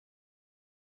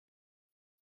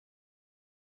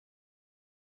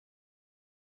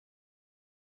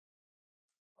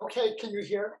 Okay, can you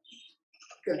hear?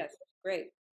 Good. Yes,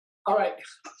 great. All right,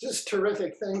 this is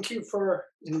terrific. Thank you for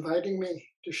inviting me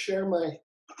to share my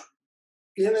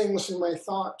feelings and my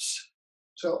thoughts.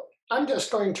 So I'm just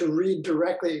going to read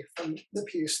directly from the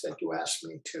piece that you asked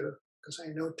me to, because I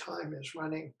know time is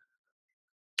running.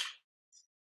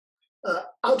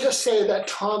 I'll just say that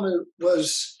Tom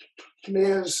is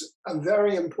a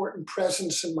very important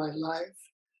presence in my life,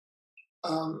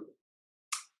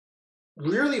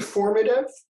 really formative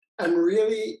and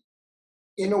really,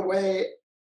 in a way,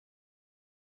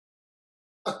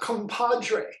 a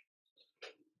compadre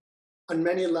on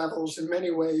many levels. In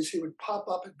many ways, he would pop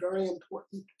up at very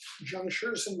important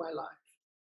junctures in my life.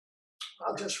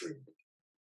 I'll just read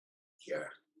here.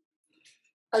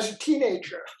 As a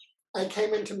teenager, I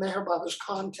came into Meher Baba's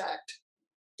contact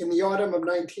in the autumn of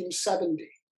 1970,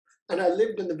 and I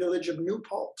lived in the village of New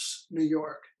Paltz, New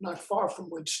York, not far from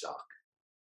Woodstock.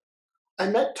 I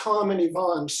met Tom and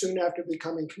Yvonne soon after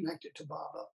becoming connected to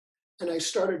Baba, and I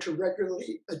started to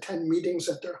regularly attend meetings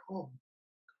at their home.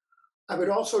 I would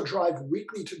also drive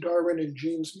weekly to Darwin and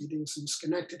Jean's meetings in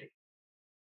Schenectady.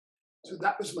 So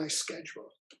that was my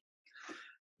schedule.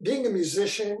 Being a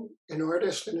musician, an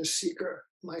artist, and a seeker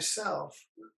myself,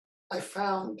 I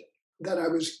found that I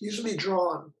was easily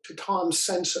drawn to Tom's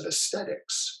sense of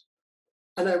aesthetics,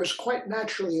 and I was quite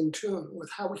naturally in tune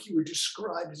with how he would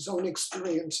describe his own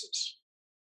experiences.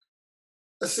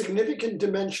 A significant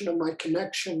dimension of my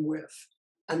connection with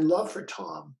and love for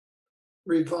Tom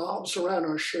revolves around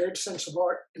our shared sense of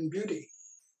art and beauty,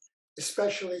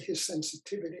 especially his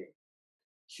sensitivity,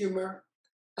 humor,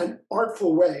 and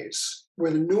artful ways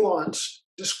with a nuanced,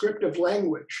 descriptive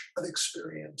language of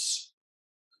experience.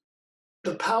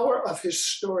 The power of his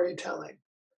storytelling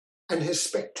and his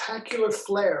spectacular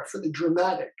flair for the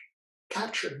dramatic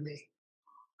captured me,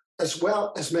 as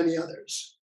well as many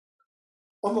others.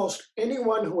 Almost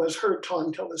anyone who has heard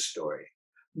Tom tell his story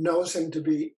knows him to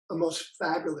be a most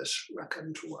fabulous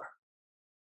raconteur.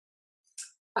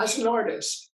 As an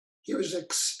artist, he was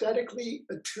aesthetically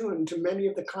attuned to many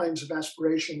of the kinds of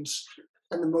aspirations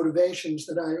and the motivations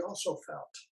that I also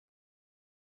felt.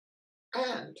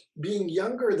 And being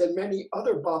younger than many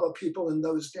other Baba people in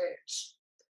those days,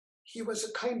 he was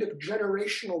a kind of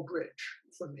generational bridge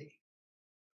for me.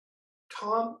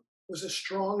 Tom was a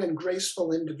strong and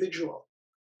graceful individual,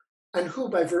 and who,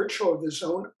 by virtue of his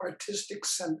own artistic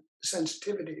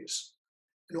sensitivities,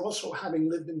 and also having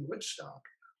lived in Woodstock,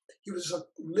 he was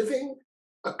living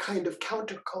a kind of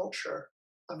counterculture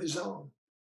of his own.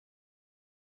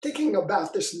 Thinking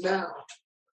about this now,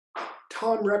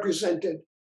 Tom represented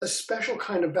a special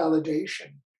kind of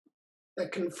validation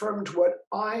that confirmed what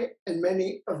I and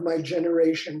many of my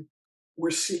generation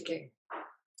were seeking.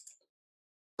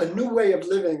 A new way of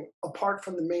living apart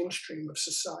from the mainstream of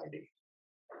society.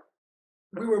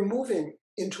 We were moving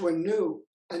into a new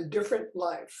and different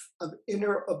life of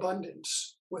inner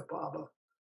abundance with Baba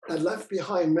that left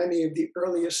behind many of the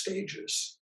earliest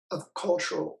stages of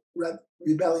cultural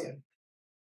rebellion.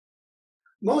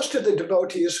 Most of the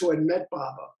devotees who had met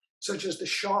Baba, such as the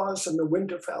Shaws and the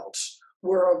Winterfelds,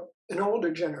 were of an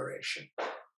older generation.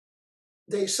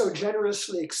 They so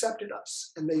generously accepted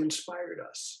us and they inspired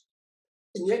us.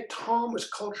 And yet Tom was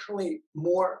culturally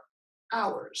more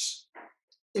ours,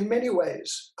 in many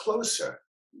ways closer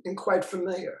and quite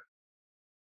familiar.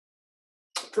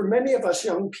 For many of us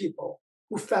young people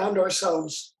who found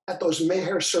ourselves at those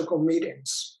Meher Circle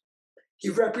meetings, he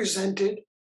represented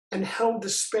and held the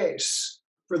space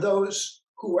for those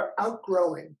who were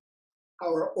outgrowing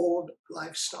our old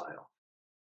lifestyle.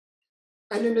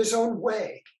 And in his own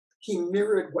way, he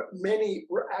mirrored what many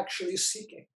were actually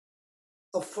seeking,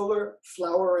 a fuller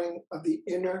flowering of the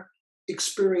inner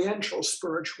experiential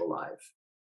spiritual life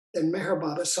that Meher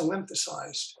Baba so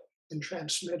emphasized and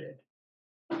transmitted.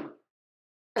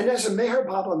 And as a Meher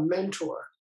Baba mentor,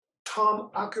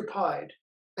 Tom occupied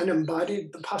and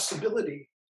embodied the possibility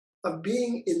of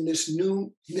being in this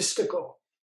new mystical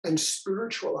and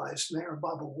spiritualized Meher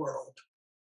Baba world,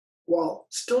 while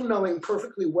still knowing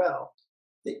perfectly well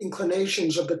the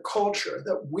inclinations of the culture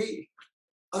that we,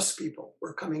 us people,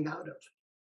 were coming out of.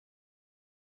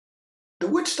 The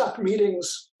Woodstock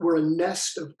meetings were a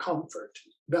nest of comfort,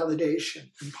 validation,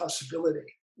 and possibility,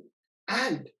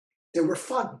 and they were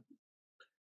fun.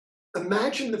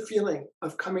 Imagine the feeling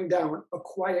of coming down a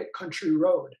quiet country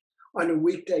road on a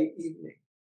weekday evening,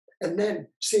 and then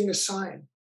seeing a sign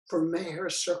for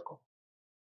Meher Circle.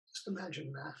 Just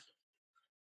imagine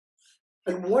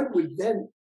that. And one would then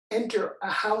enter a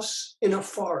house in a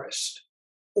forest,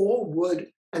 all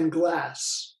wood and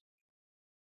glass,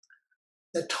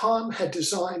 that Tom had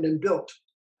designed and built.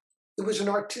 It was an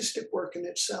artistic work in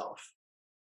itself.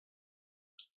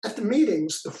 At the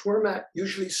meetings, the format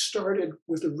usually started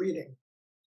with a reading,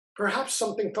 perhaps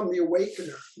something from the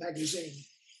Awakener magazine,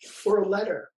 or a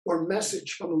letter or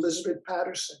message from Elizabeth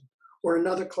Patterson or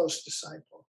another close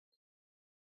disciple.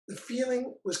 The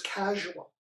feeling was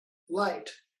casual, light,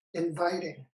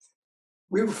 inviting.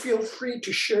 We would feel free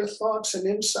to share thoughts and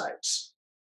insights,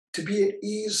 to be at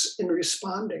ease in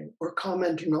responding or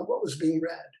commenting on what was being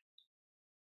read.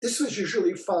 This was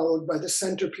usually followed by the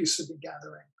centerpiece of the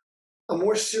gathering, a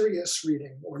more serious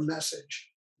reading or message.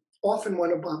 Often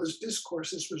one of Baba's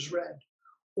discourses was read,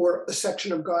 or a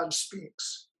section of God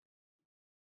Speaks.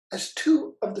 As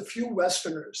two of the few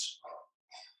Westerners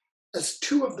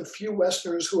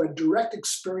who had direct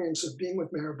experience of being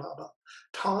with Meher Baba,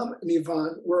 Tom and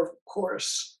Yvonne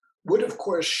would of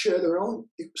course share their own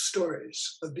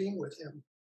stories of being with him.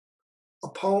 A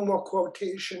poem or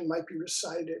quotation might be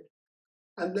recited,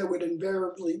 and there would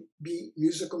invariably be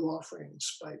musical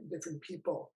offerings by different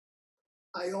people.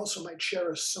 I also might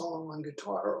share a song on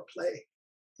guitar or play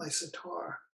my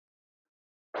sitar.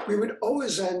 We would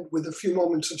always end with a few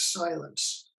moments of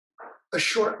silence, a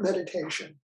short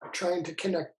meditation, trying to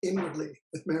connect inwardly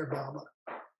with Meher Baba.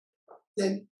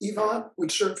 Then Yvonne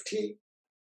would serve tea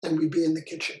and we'd be in the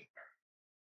kitchen.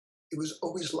 It was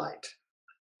always light.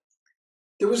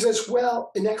 There was as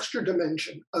well an extra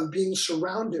dimension of being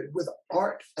surrounded with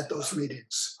art at those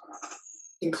meetings,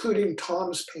 including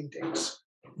Tom's paintings,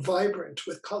 vibrant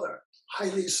with color,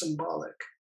 highly symbolic.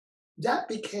 That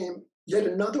became yet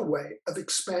another way of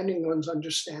expanding one's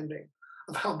understanding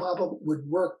of how Baba would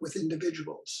work with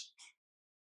individuals.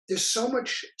 There's so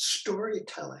much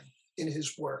storytelling in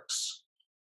his works,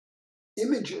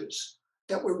 images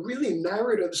that were really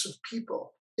narratives of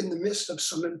people in the midst of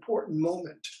some important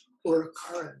moment or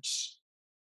occurrence.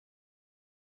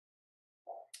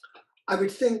 I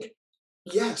would think,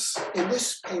 yes, in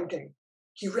this painting,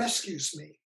 he rescues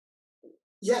me.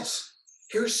 Yes,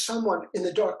 here's someone in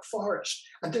the dark forest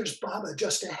and there's Baba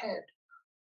just ahead.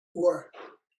 Or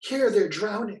here they're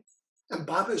drowning and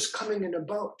Baba's coming in a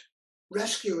boat,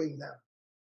 rescuing them.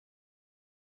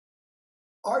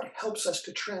 Art helps us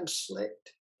to translate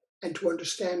and to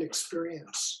understand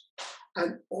experience.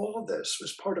 And all this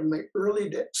was part of my early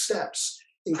steps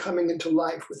in coming into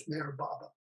life with Meher Baba.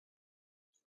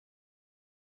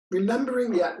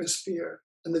 Remembering the atmosphere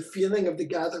and the feeling of the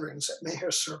gatherings at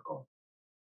Meher Circle,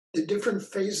 the different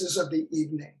phases of the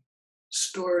evening,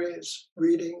 stories,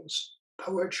 readings,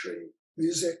 poetry,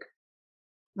 music,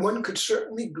 one could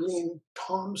certainly glean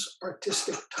Tom's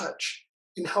artistic touch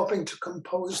in helping to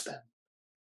compose them.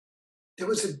 There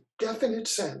was a definite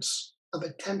sense of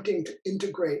attempting to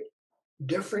integrate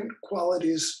different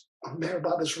qualities of Meher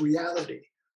Baba's reality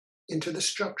into the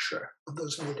structure of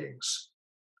those meetings,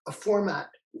 a format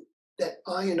that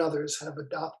I and others have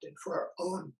adopted for our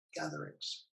own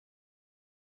gatherings.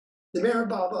 The Meher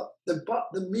Baba,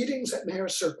 the meetings at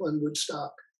Meher Circle in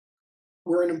Woodstock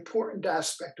were an important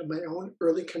aspect of my own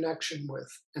early connection with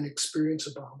and experience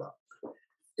of Baba.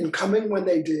 And coming when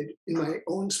they did in my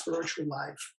own spiritual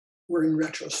life were, in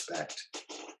retrospect,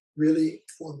 really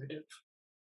formative.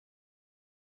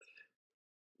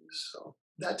 So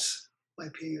that's my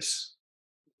piece.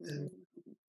 And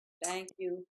thank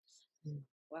you. Mm.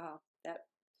 Wow, that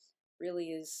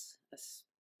really is a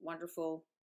wonderful,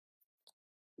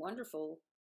 wonderful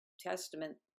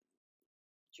testament.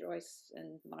 Joyce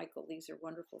and Michael, these are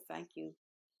wonderful. Thank you.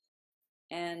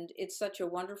 And it's such a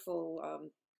wonderful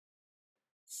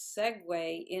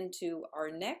segue into our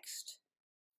next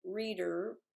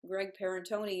reader, Greg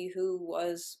Parentoni, who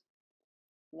was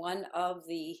one of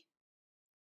the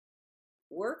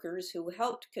workers who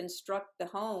helped construct the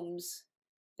homes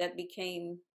that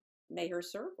became Meher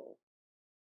Circle.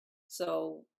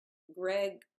 So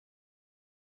Greg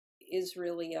is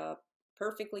really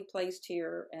perfectly placed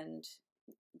here. And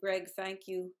Greg, thank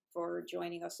you for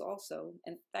joining us also.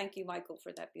 And thank you, Michael,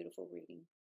 for that beautiful reading,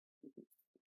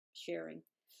 sharing.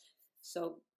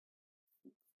 So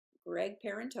Greg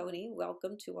Parentoni,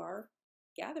 welcome to our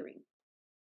gathering.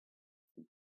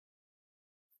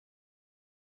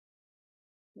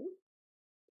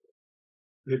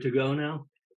 Good to go now?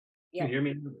 Yeah. Can you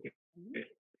hear me? Okay.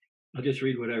 I'll just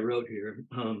read what I wrote here.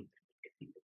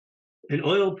 An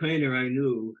oil painter I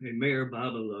knew, a Meher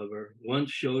Baba lover,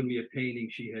 once showed me a painting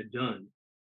she had done.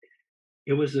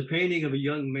 It was the painting of a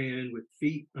young man with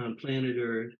feet on planet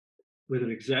Earth, with an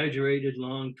exaggerated,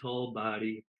 long, tall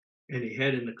body, and a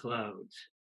head in the clouds.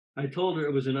 I told her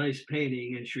it was a nice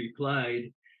painting, and she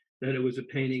replied that it was a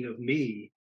painting of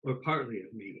me, or partly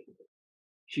of me.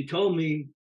 She told me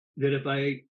that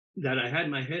I had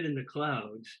my head in the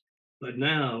clouds, but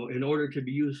now, in order to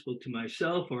be useful to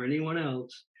myself or anyone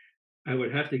else, I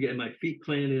would have to get my feet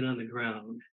planted on the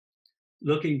ground.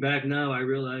 Looking back now, I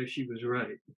realize she was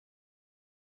right.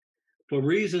 For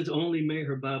reasons only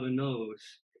Meher Baba knows,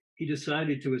 he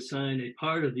decided to assign a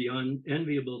part of the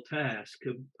unenviable task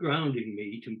of grounding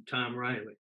me to Tom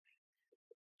Riley.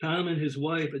 Tom and his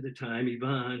wife at the time,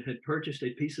 Yvonne, had purchased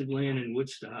a piece of land in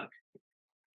Woodstock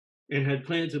and had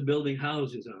plans of building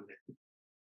houses on it.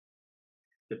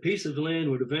 The piece of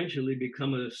land would eventually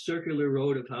become a circular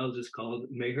road of houses called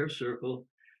Meher Circle,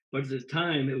 but at the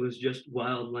time it was just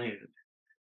wild land.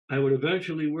 I would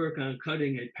eventually work on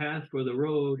cutting a path for the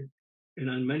road and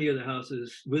on many of the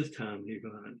houses with Tom and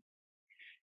Yvonne.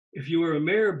 If you were a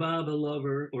Meher Baba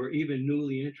lover or even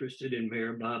newly interested in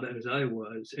Meher Baba as I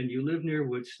was, and you lived near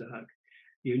Woodstock,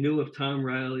 you knew of Tom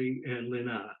Riley and Lynn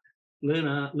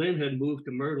had moved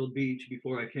to Myrtle Beach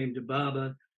before I came to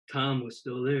Baba. Tom was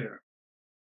still there.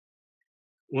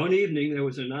 One evening, there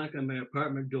was a knock on my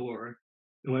apartment door,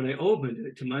 and when I opened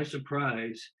it, to my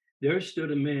surprise, there stood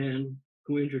a man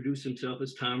who introduced himself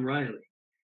as Tom Riley.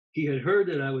 He had heard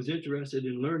that I was interested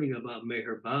in learning about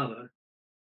Meher Baba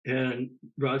and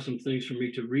brought some things for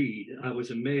me to read. I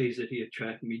was amazed that he had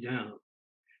tracked me down.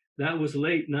 That was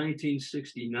late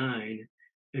 1969,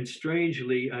 and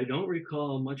strangely, I don't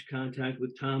recall much contact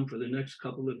with Tom for the next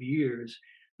couple of years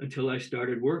until I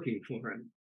started working for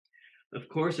him. Of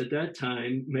course, at that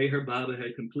time, Meher Baba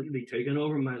had completely taken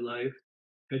over my life,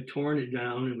 had torn it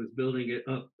down, and was building it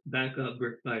back up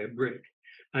brick by a brick.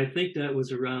 I think that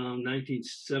was around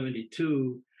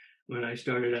 1972 when I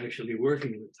started actually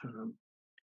working with Tom.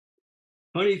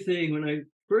 Funny thing, when I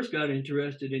first got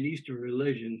interested in Eastern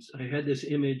religions, I had this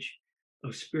image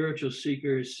of spiritual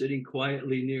seekers sitting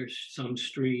quietly near some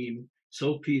stream,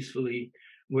 so peacefully,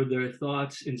 with their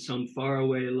thoughts in some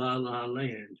faraway la la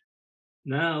land.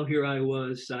 Now here I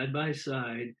was, side by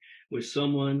side, with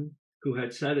someone who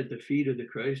had sat at the feet of the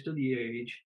Christ of the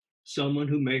age, someone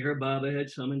who Meher Baba had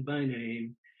summoned by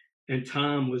name, and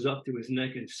Tom was up to his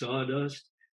neck in sawdust,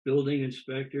 building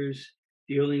inspectors,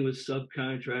 dealing with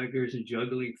subcontractors, and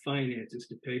juggling finances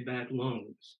to pay back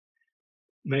loans.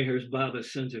 Meher's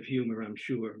Baba's sense of humor, I'm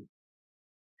sure.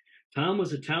 Tom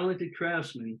was a talented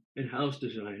craftsman and house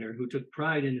designer who took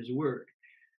pride in his work.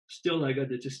 Still, I got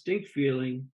the distinct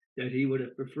feeling that he would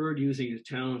have preferred using his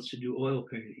talents to do oil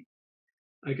painting.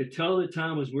 I could tell that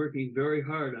Tom was working very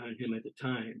hard on him at the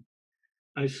time.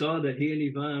 I saw that he and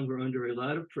Yvonne were under a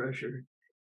lot of pressure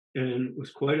and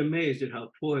was quite amazed at how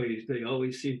poised they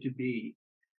always seemed to be.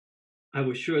 I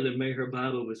was sure that Meher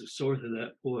Baba was a source of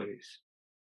that poise.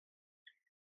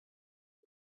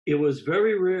 It was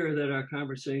very rare that our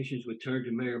conversations would turn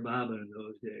to Meher Baba in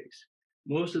those days.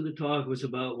 Most of the talk was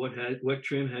about what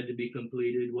trim had to be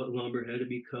completed, what lumber had to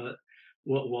be cut,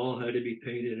 what wall had to be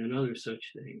painted, and other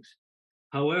such things.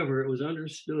 However, it was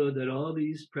understood that all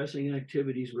these pressing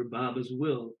activities were Baba's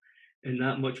will, and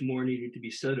not much more needed to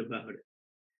be said about it.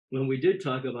 When we did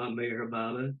talk about Meher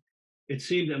Baba, it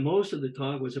seemed that most of the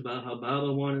talk was about how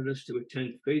Baba wanted us to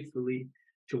attend faithfully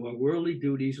to our worldly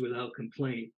duties without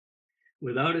complaint.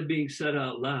 Without it being said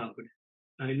out loud,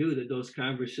 I knew that those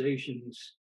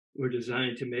conversations were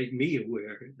designed to make me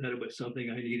aware that it was something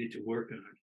I needed to work on.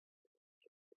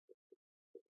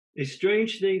 A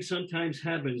strange thing sometimes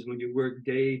happens when you work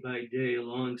day by day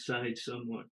alongside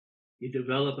someone. You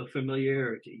develop a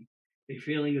familiarity, a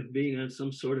feeling of being on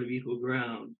some sort of equal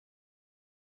ground.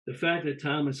 The fact that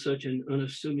Tom is such an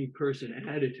unassuming person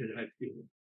added to that feeling.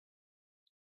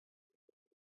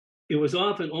 It was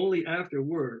often only after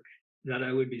work that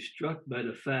I would be struck by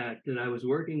the fact that I was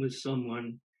working with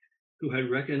someone who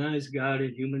had recognized God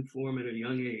in human form at a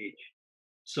young age,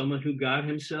 someone who God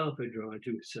himself had drawn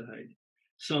to his side,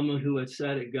 someone who had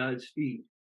sat at God's feet,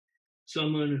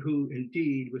 someone who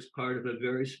indeed was part of a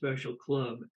very special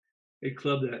club, a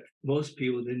club that most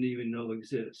people didn't even know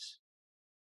exists.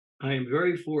 I am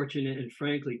very fortunate and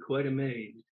frankly quite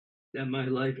amazed that my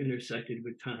life intersected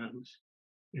with Tom's,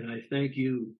 and I thank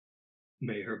you,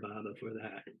 Meher Baba, for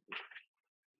that.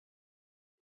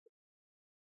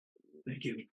 Thank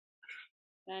you.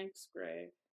 Thanks, Greg.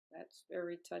 That's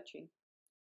very touching.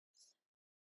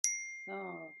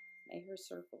 Oh, Meher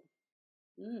Circle.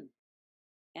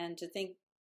 And to think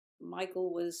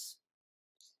Michael was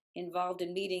involved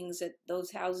in meetings at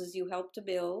those houses you helped to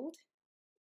build.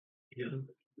 Yeah.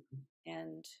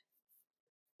 And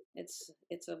it's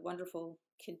a wonderful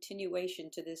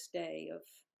continuation to this day of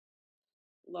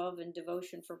love and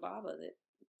devotion for Baba that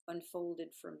unfolded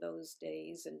from those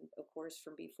days and of course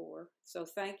from before. So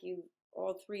thank you,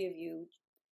 all three of you,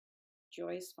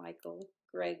 Joyce, Michael,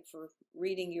 Greg, for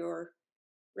reading your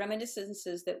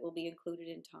reminiscences that will be included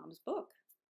in Tom's book.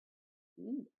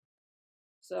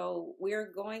 So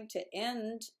we're going to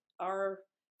end our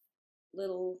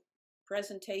little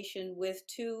presentation with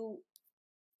two,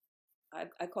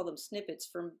 I call them snippets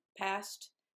from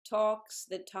past talks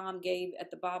that Tom gave at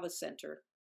the Baba Center.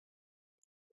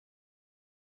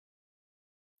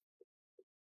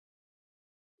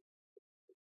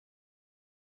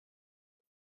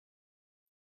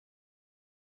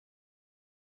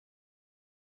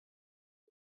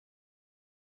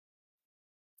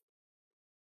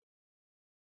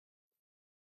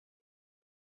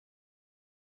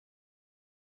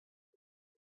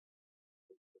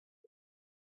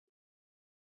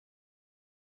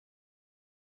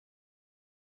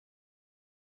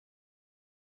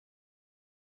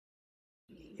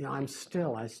 You know, I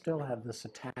still have this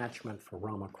attachment for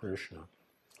Ramakrishna.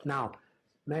 Now,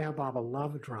 Meher Baba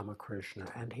loved Ramakrishna,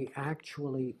 and he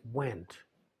actually went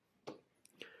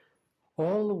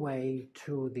all the way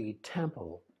to the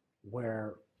temple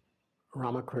where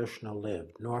Ramakrishna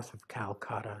lived, north of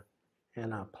Calcutta,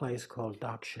 in a place called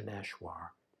Dakshineshwar.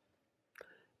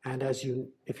 And if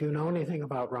you know anything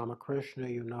about Ramakrishna,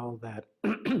 you know that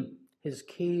his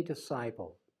key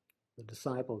disciple, the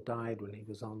disciple died when he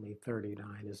was only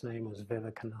 39. His name was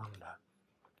Vivekananda.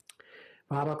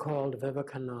 Baba called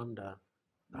Vivekananda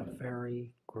a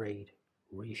very great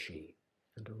rishi.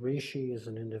 And a rishi is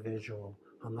an individual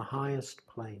on the highest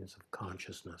planes of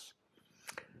consciousness.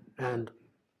 And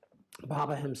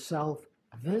Baba himself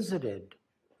visited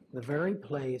the very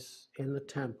place in the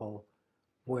temple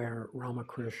where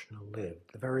Ramakrishna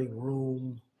lived, the very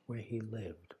room where he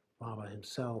lived. Baba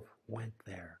himself went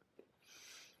there.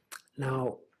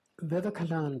 Now,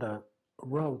 Vivekananda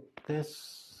wrote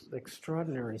this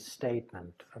extraordinary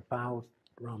statement about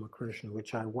Ramakrishna,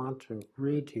 which I want to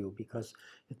read to you because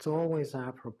it's always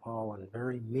apropos and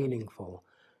very meaningful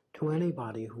to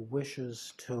anybody who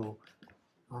wishes to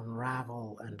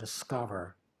unravel and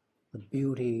discover the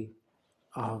beauty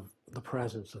of the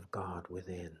presence of God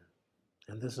within.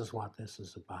 And this is what this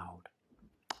is about.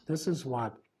 This is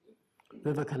what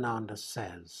Vivekananda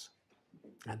says.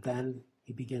 And then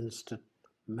he begins to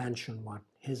mention what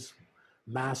his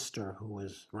master, who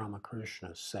is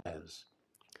Ramakrishna, says.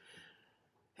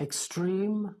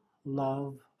 Extreme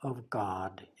love of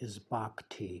God is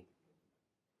bhakti,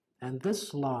 and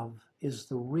this love is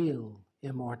the real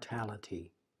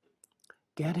immortality,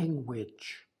 getting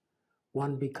which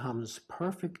one becomes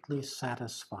perfectly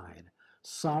satisfied,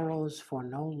 sorrows for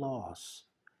no loss,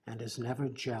 and is never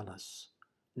jealous,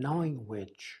 knowing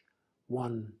which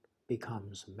one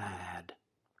becomes mad.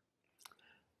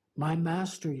 My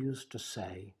master used to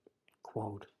say,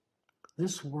 quote,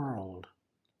 "This world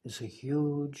is a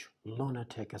huge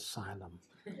lunatic asylum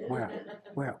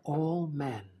where all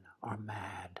men are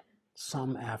mad,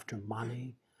 some after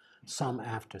money, some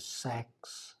after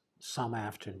sex, some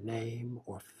after name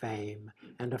or fame,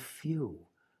 and a few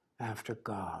after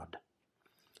God.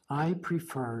 I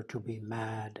prefer to be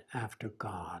mad after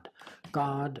God.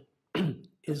 God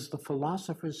is the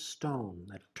philosopher's stone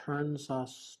that turns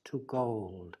us to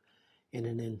gold in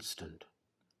an instant.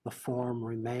 The form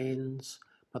remains,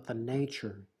 but the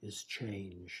nature is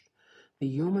changed. The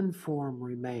human form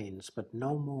remains, but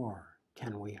no more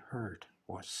can we hurt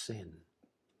or sin.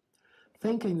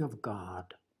 Thinking of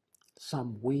God,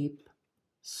 some weep,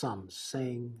 some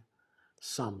sing,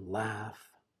 some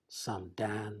laugh, some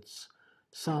dance,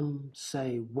 some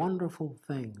say wonderful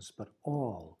things, but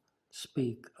all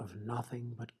speak of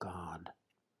nothing but God.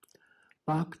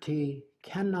 Bhakti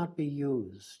cannot be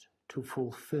used to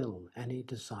fulfill any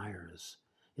desires,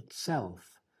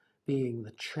 itself being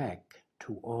the check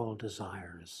to all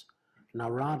desires.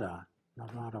 Narada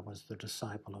was the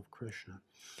disciple of Krishna.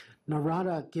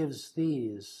 Narada gives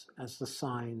these as the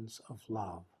signs of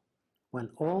love. When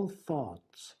all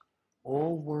thoughts,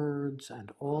 all words,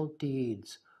 and all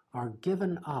deeds are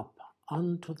given up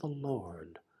unto the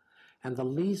Lord, and the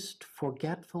least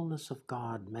forgetfulness of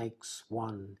God makes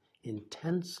one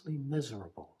intensely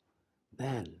miserable,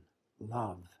 then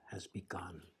love has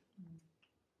begun.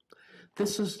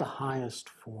 This is the highest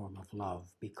form of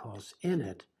love because in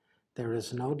it there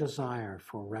is no desire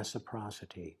for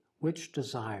reciprocity, which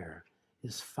desire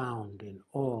is found in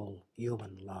all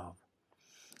human love.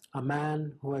 A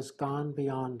man who has gone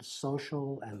beyond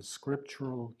social and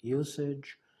scriptural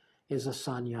usage is a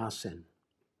sannyasin.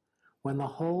 When the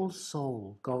whole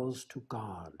soul goes to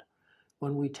God,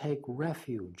 when we take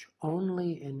refuge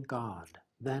only in God,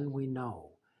 then we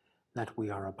know that we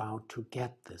are about to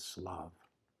get this love.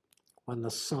 When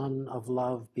the sun of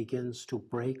love begins to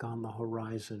break on the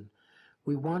horizon,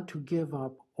 we want to give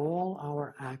up all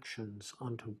our actions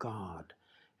unto God,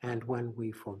 and when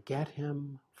we forget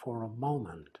Him for a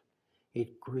moment,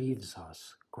 it grieves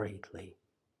us greatly.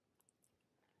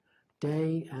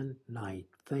 Day and night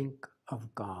think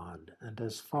of God, and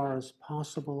as far as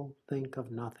possible, think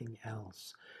of nothing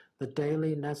else. The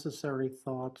daily necessary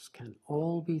thoughts can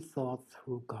all be thought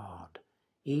through God.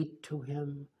 Eat to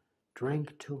Him,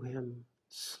 drink to Him,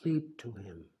 sleep to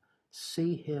Him,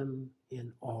 see Him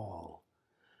in all.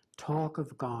 Talk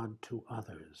of God to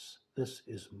others. This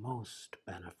is most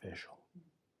beneficial.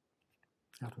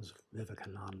 That was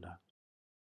Vivekananda.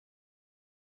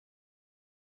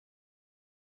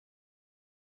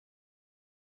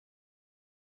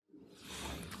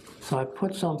 So I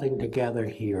put something together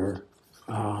here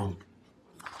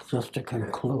just to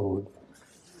conclude.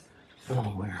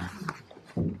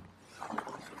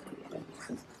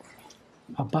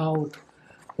 About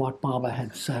what Baba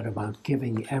had said about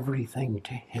giving everything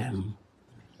to Him,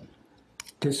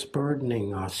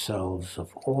 disburdening ourselves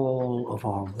of all of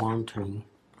our wanting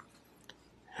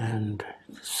and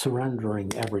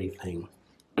surrendering everything.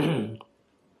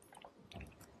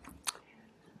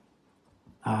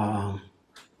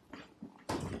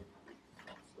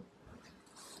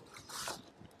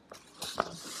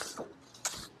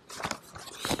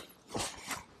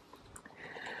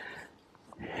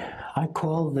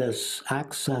 call this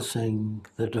accessing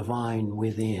the divine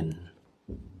within.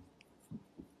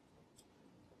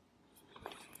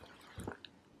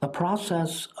 The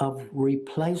process of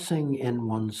replacing in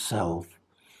oneself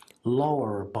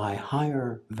lower by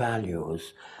higher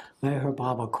values, Meher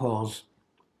Baba calls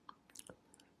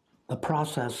the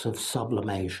process of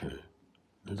sublimation.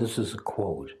 And this is a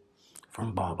quote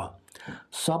from Baba.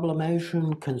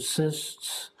 Sublimation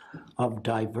consists of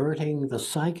diverting the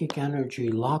psychic energy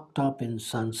locked up in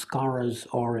sanskaras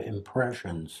or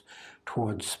impressions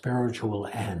towards spiritual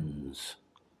ends,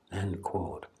 end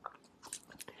quote.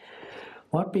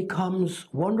 What becomes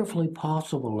wonderfully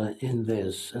possible in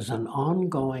this is an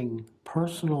ongoing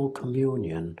personal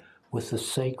communion with the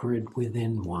sacred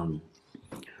within one.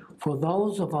 For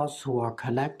those of us who are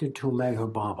connected to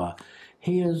Meher Baba,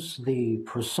 he is the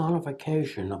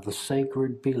personification of the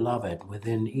sacred beloved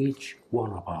within each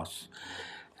one of us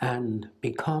and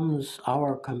becomes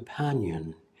our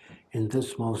companion in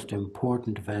this most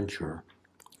important venture.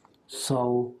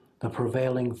 So the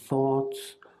prevailing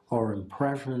thoughts or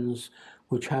impressions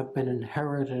which have been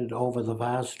inherited over the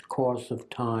vast course of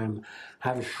time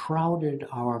have shrouded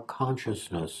our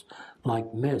consciousness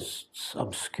like mists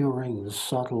obscuring the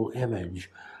subtle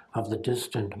image of the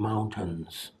distant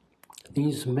mountains.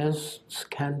 These mists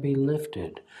can be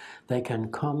lifted, they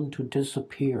can come to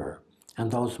disappear,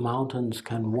 and those mountains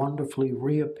can wonderfully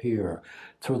reappear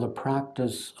through the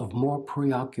practice of more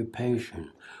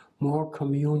preoccupation, more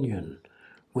communion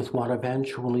with what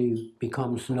eventually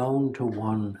becomes known to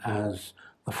one as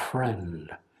the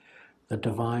friend, the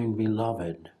divine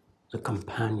beloved, the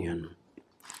companion.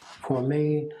 For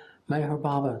me, Meher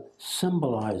Baba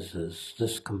symbolizes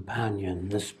this companion,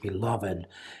 this beloved,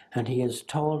 and he has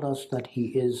told us that he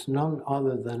is none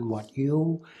other than what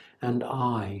you and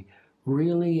I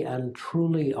really and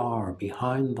truly are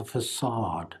behind the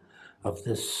facade of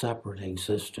this separate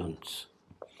existence.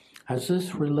 As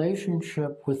this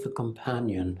relationship with the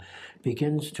companion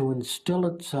begins to instill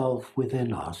itself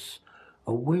within us,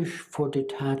 a wish for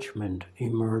detachment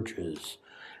emerges,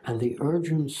 and the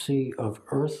urgency of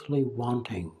earthly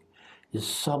wanting is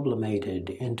sublimated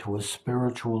into a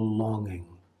spiritual longing.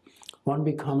 One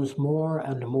becomes more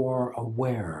and more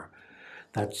aware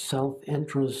that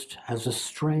self-interest has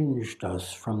estranged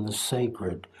us from the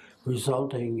sacred,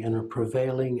 resulting in a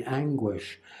prevailing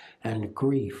anguish and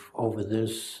grief over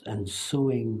this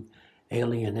ensuing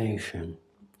alienation.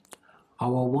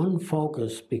 Our one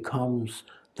focus becomes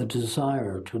the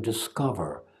desire to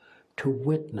discover, to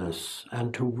witness,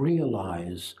 and to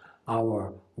realize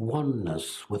our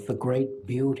oneness with the great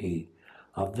beauty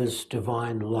of this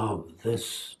divine love,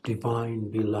 this divine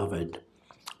beloved.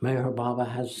 Meher Baba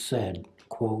has said,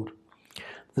 quote,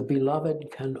 "The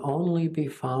beloved can only be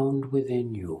found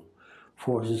within you,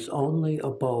 for his only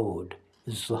abode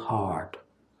is the heart.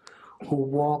 Who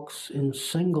walks in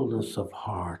singleness of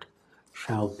heart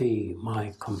shall be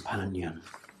my companion."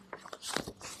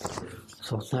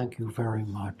 So thank you very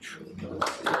much.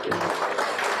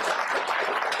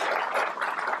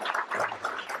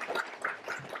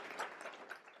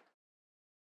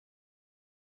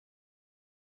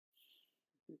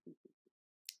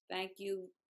 Thank you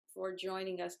for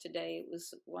joining us today. It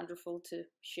was wonderful to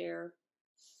share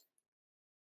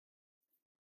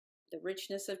the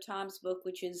richness of Tom's book,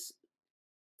 which is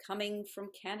coming from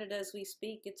Canada as we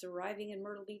speak. It's arriving in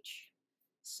Myrtle Beach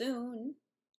soon.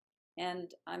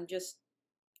 And I'm just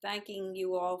thanking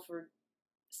you all for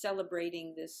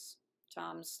celebrating this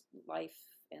Tom's life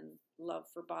and love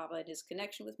for Baba and his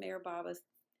connection with Meher Baba.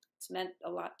 It's meant a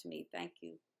lot to me. Thank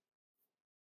you.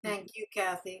 Thank you,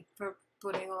 Cathy, for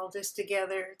putting all this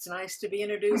together. It's nice to be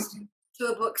introduced to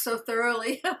a book so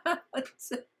thoroughly.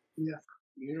 Yeah,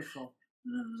 Beautiful.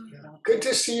 yeah. Good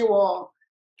to see you all.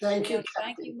 Thank you, Yes,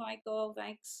 thank Cathy. you, Michael.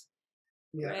 Thanks,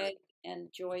 Yeah. Greg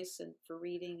and Joyce, and for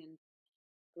reading, and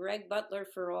Greg Butler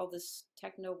for all this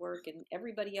techno work, and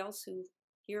everybody else who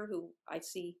I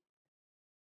see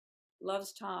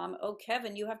loves Tom. Oh,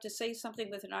 Kevin, you have to say something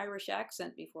with an Irish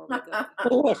accent before we go.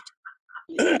 Oh,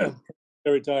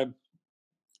 every time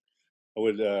I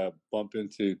would bump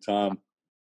into Tom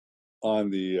on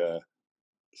the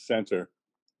center,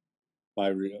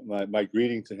 my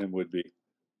greeting to him would be,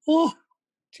 "Oh,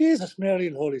 Jesus, Mary,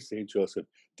 and Holy Saint Joseph,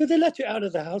 did they let you out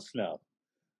of the house now?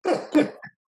 Good.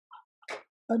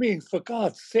 I mean, for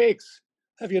God's sakes,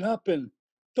 have you not been?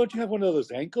 Don't you have one of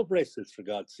those ankle bracelets, for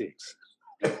God's sakes?"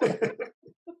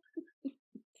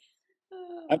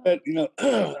 I bet,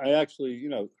 I actually,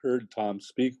 heard Tom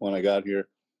speak when I got here.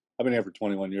 I've been here for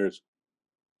 21 years.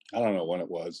 I don't know when it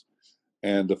was.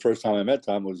 And the first time I met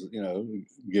Tom was,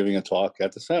 giving a talk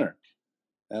at the center.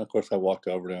 And of course, I walked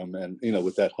over to him, and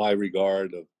with that high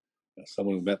regard of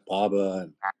someone who met Baba,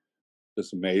 and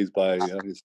just amazed by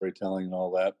his storytelling and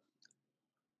all that.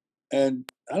 And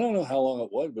I don't know how long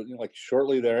it was, but like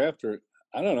shortly thereafter,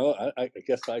 I don't know. I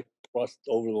guess I crossed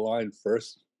over the line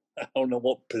first. I don't know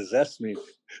what possessed me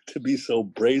to be so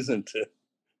brazen to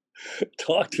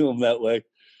talk to him that way.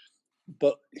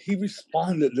 But he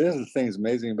responded. There's the thing that's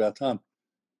amazing about Tom.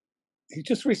 He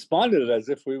just responded as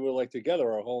if we were like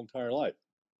together our whole entire life.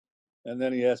 And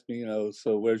then he asked me,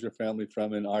 so where's your family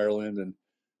from in Ireland? And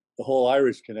the whole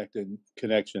Irish connection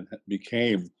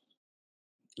became,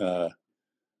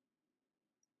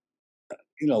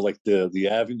 like the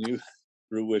avenue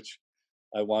through which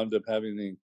I wound up having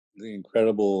the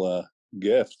incredible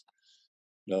gift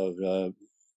of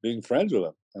being friends with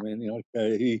him. I mean,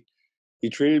 he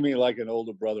treated me like an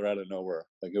older brother out of nowhere.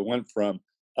 Like it went from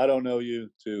I don't know you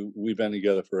to we've been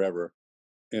together forever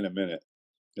in a minute.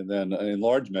 And then in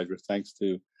large measure, thanks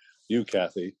to you,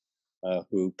 Cathy,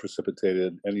 who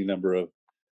precipitated any number of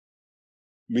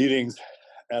meetings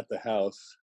at the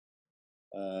house.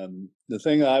 The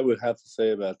thing I would have to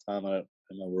say about Tom, I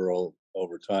know we're all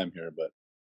over time here, but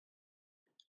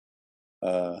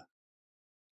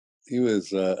he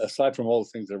was, aside from all the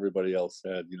things everybody else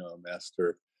said, a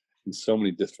master in so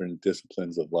many different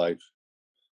disciplines of life.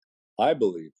 I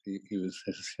believe he was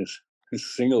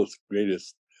his single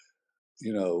greatest,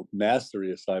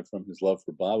 mastery, aside from his love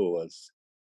for Baba, was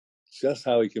just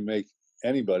how he can make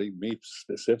anybody, me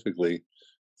specifically,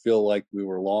 feel like we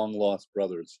were long lost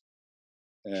brothers,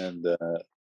 and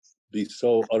be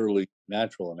so utterly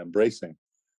natural and embracing.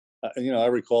 I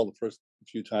recall the first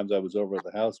few times I was over at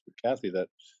the house with Cathy that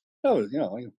I was,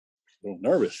 like a little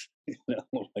nervous,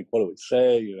 like what do we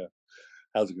say,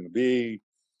 how's it going to be?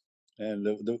 And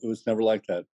it was never like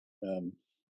that. And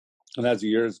as the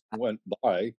years went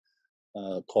by,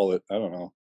 call it, I don't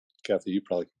know, Cathy, you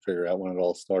probably can figure out when it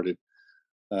all started,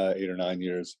 8 or 9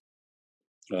 years.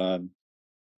 It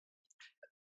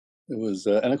was,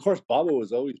 and of course, Baba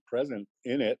was always present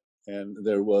in it. And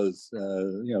there was,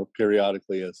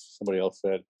 periodically, as somebody else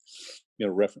said, I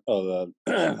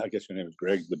guess your name is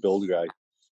Greg, the build guy.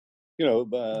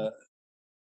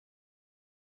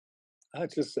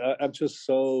 I'm just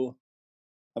so,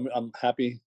 I'm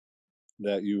happy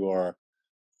that you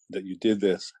did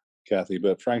this, Cathy.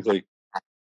 But frankly,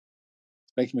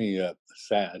 make me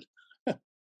sad.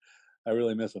 I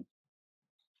really miss him.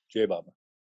 Jay Baba.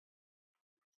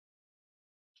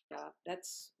 Yeah,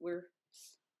 we're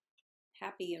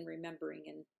happy and remembering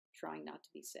and trying not to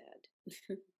be sad.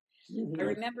 I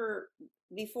remember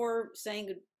before saying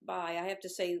goodbye, I have to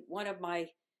say one of my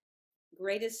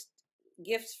greatest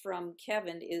gifts from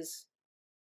Kevin is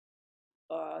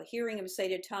hearing him say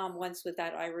to Tom once with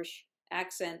that Irish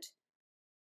accent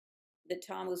that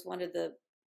Tom was one of the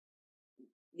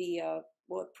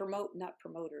not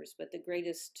promoters, but the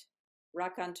greatest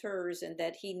raconteurs, and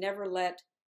that he never let,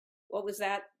 what was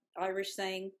that Irish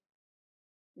saying?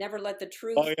 Never let the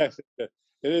truth. Oh yes, it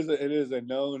is a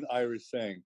known Irish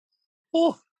saying.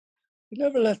 Oh, you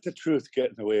never let the truth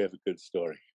get in the way of a good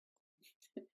story.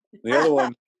 The other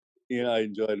one, I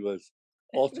enjoyed was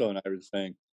also an Irish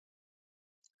saying.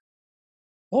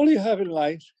 All you have in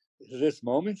life is this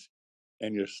moment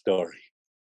and your story.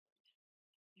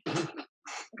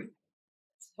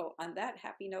 So on that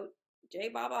happy note, Jay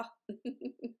Baba.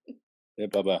 Jay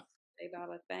Baba. Jay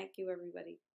Baba. Thank you,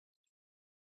 everybody.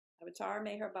 Avatar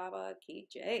Meher Baba Ki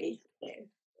Jay.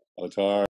 Avatar.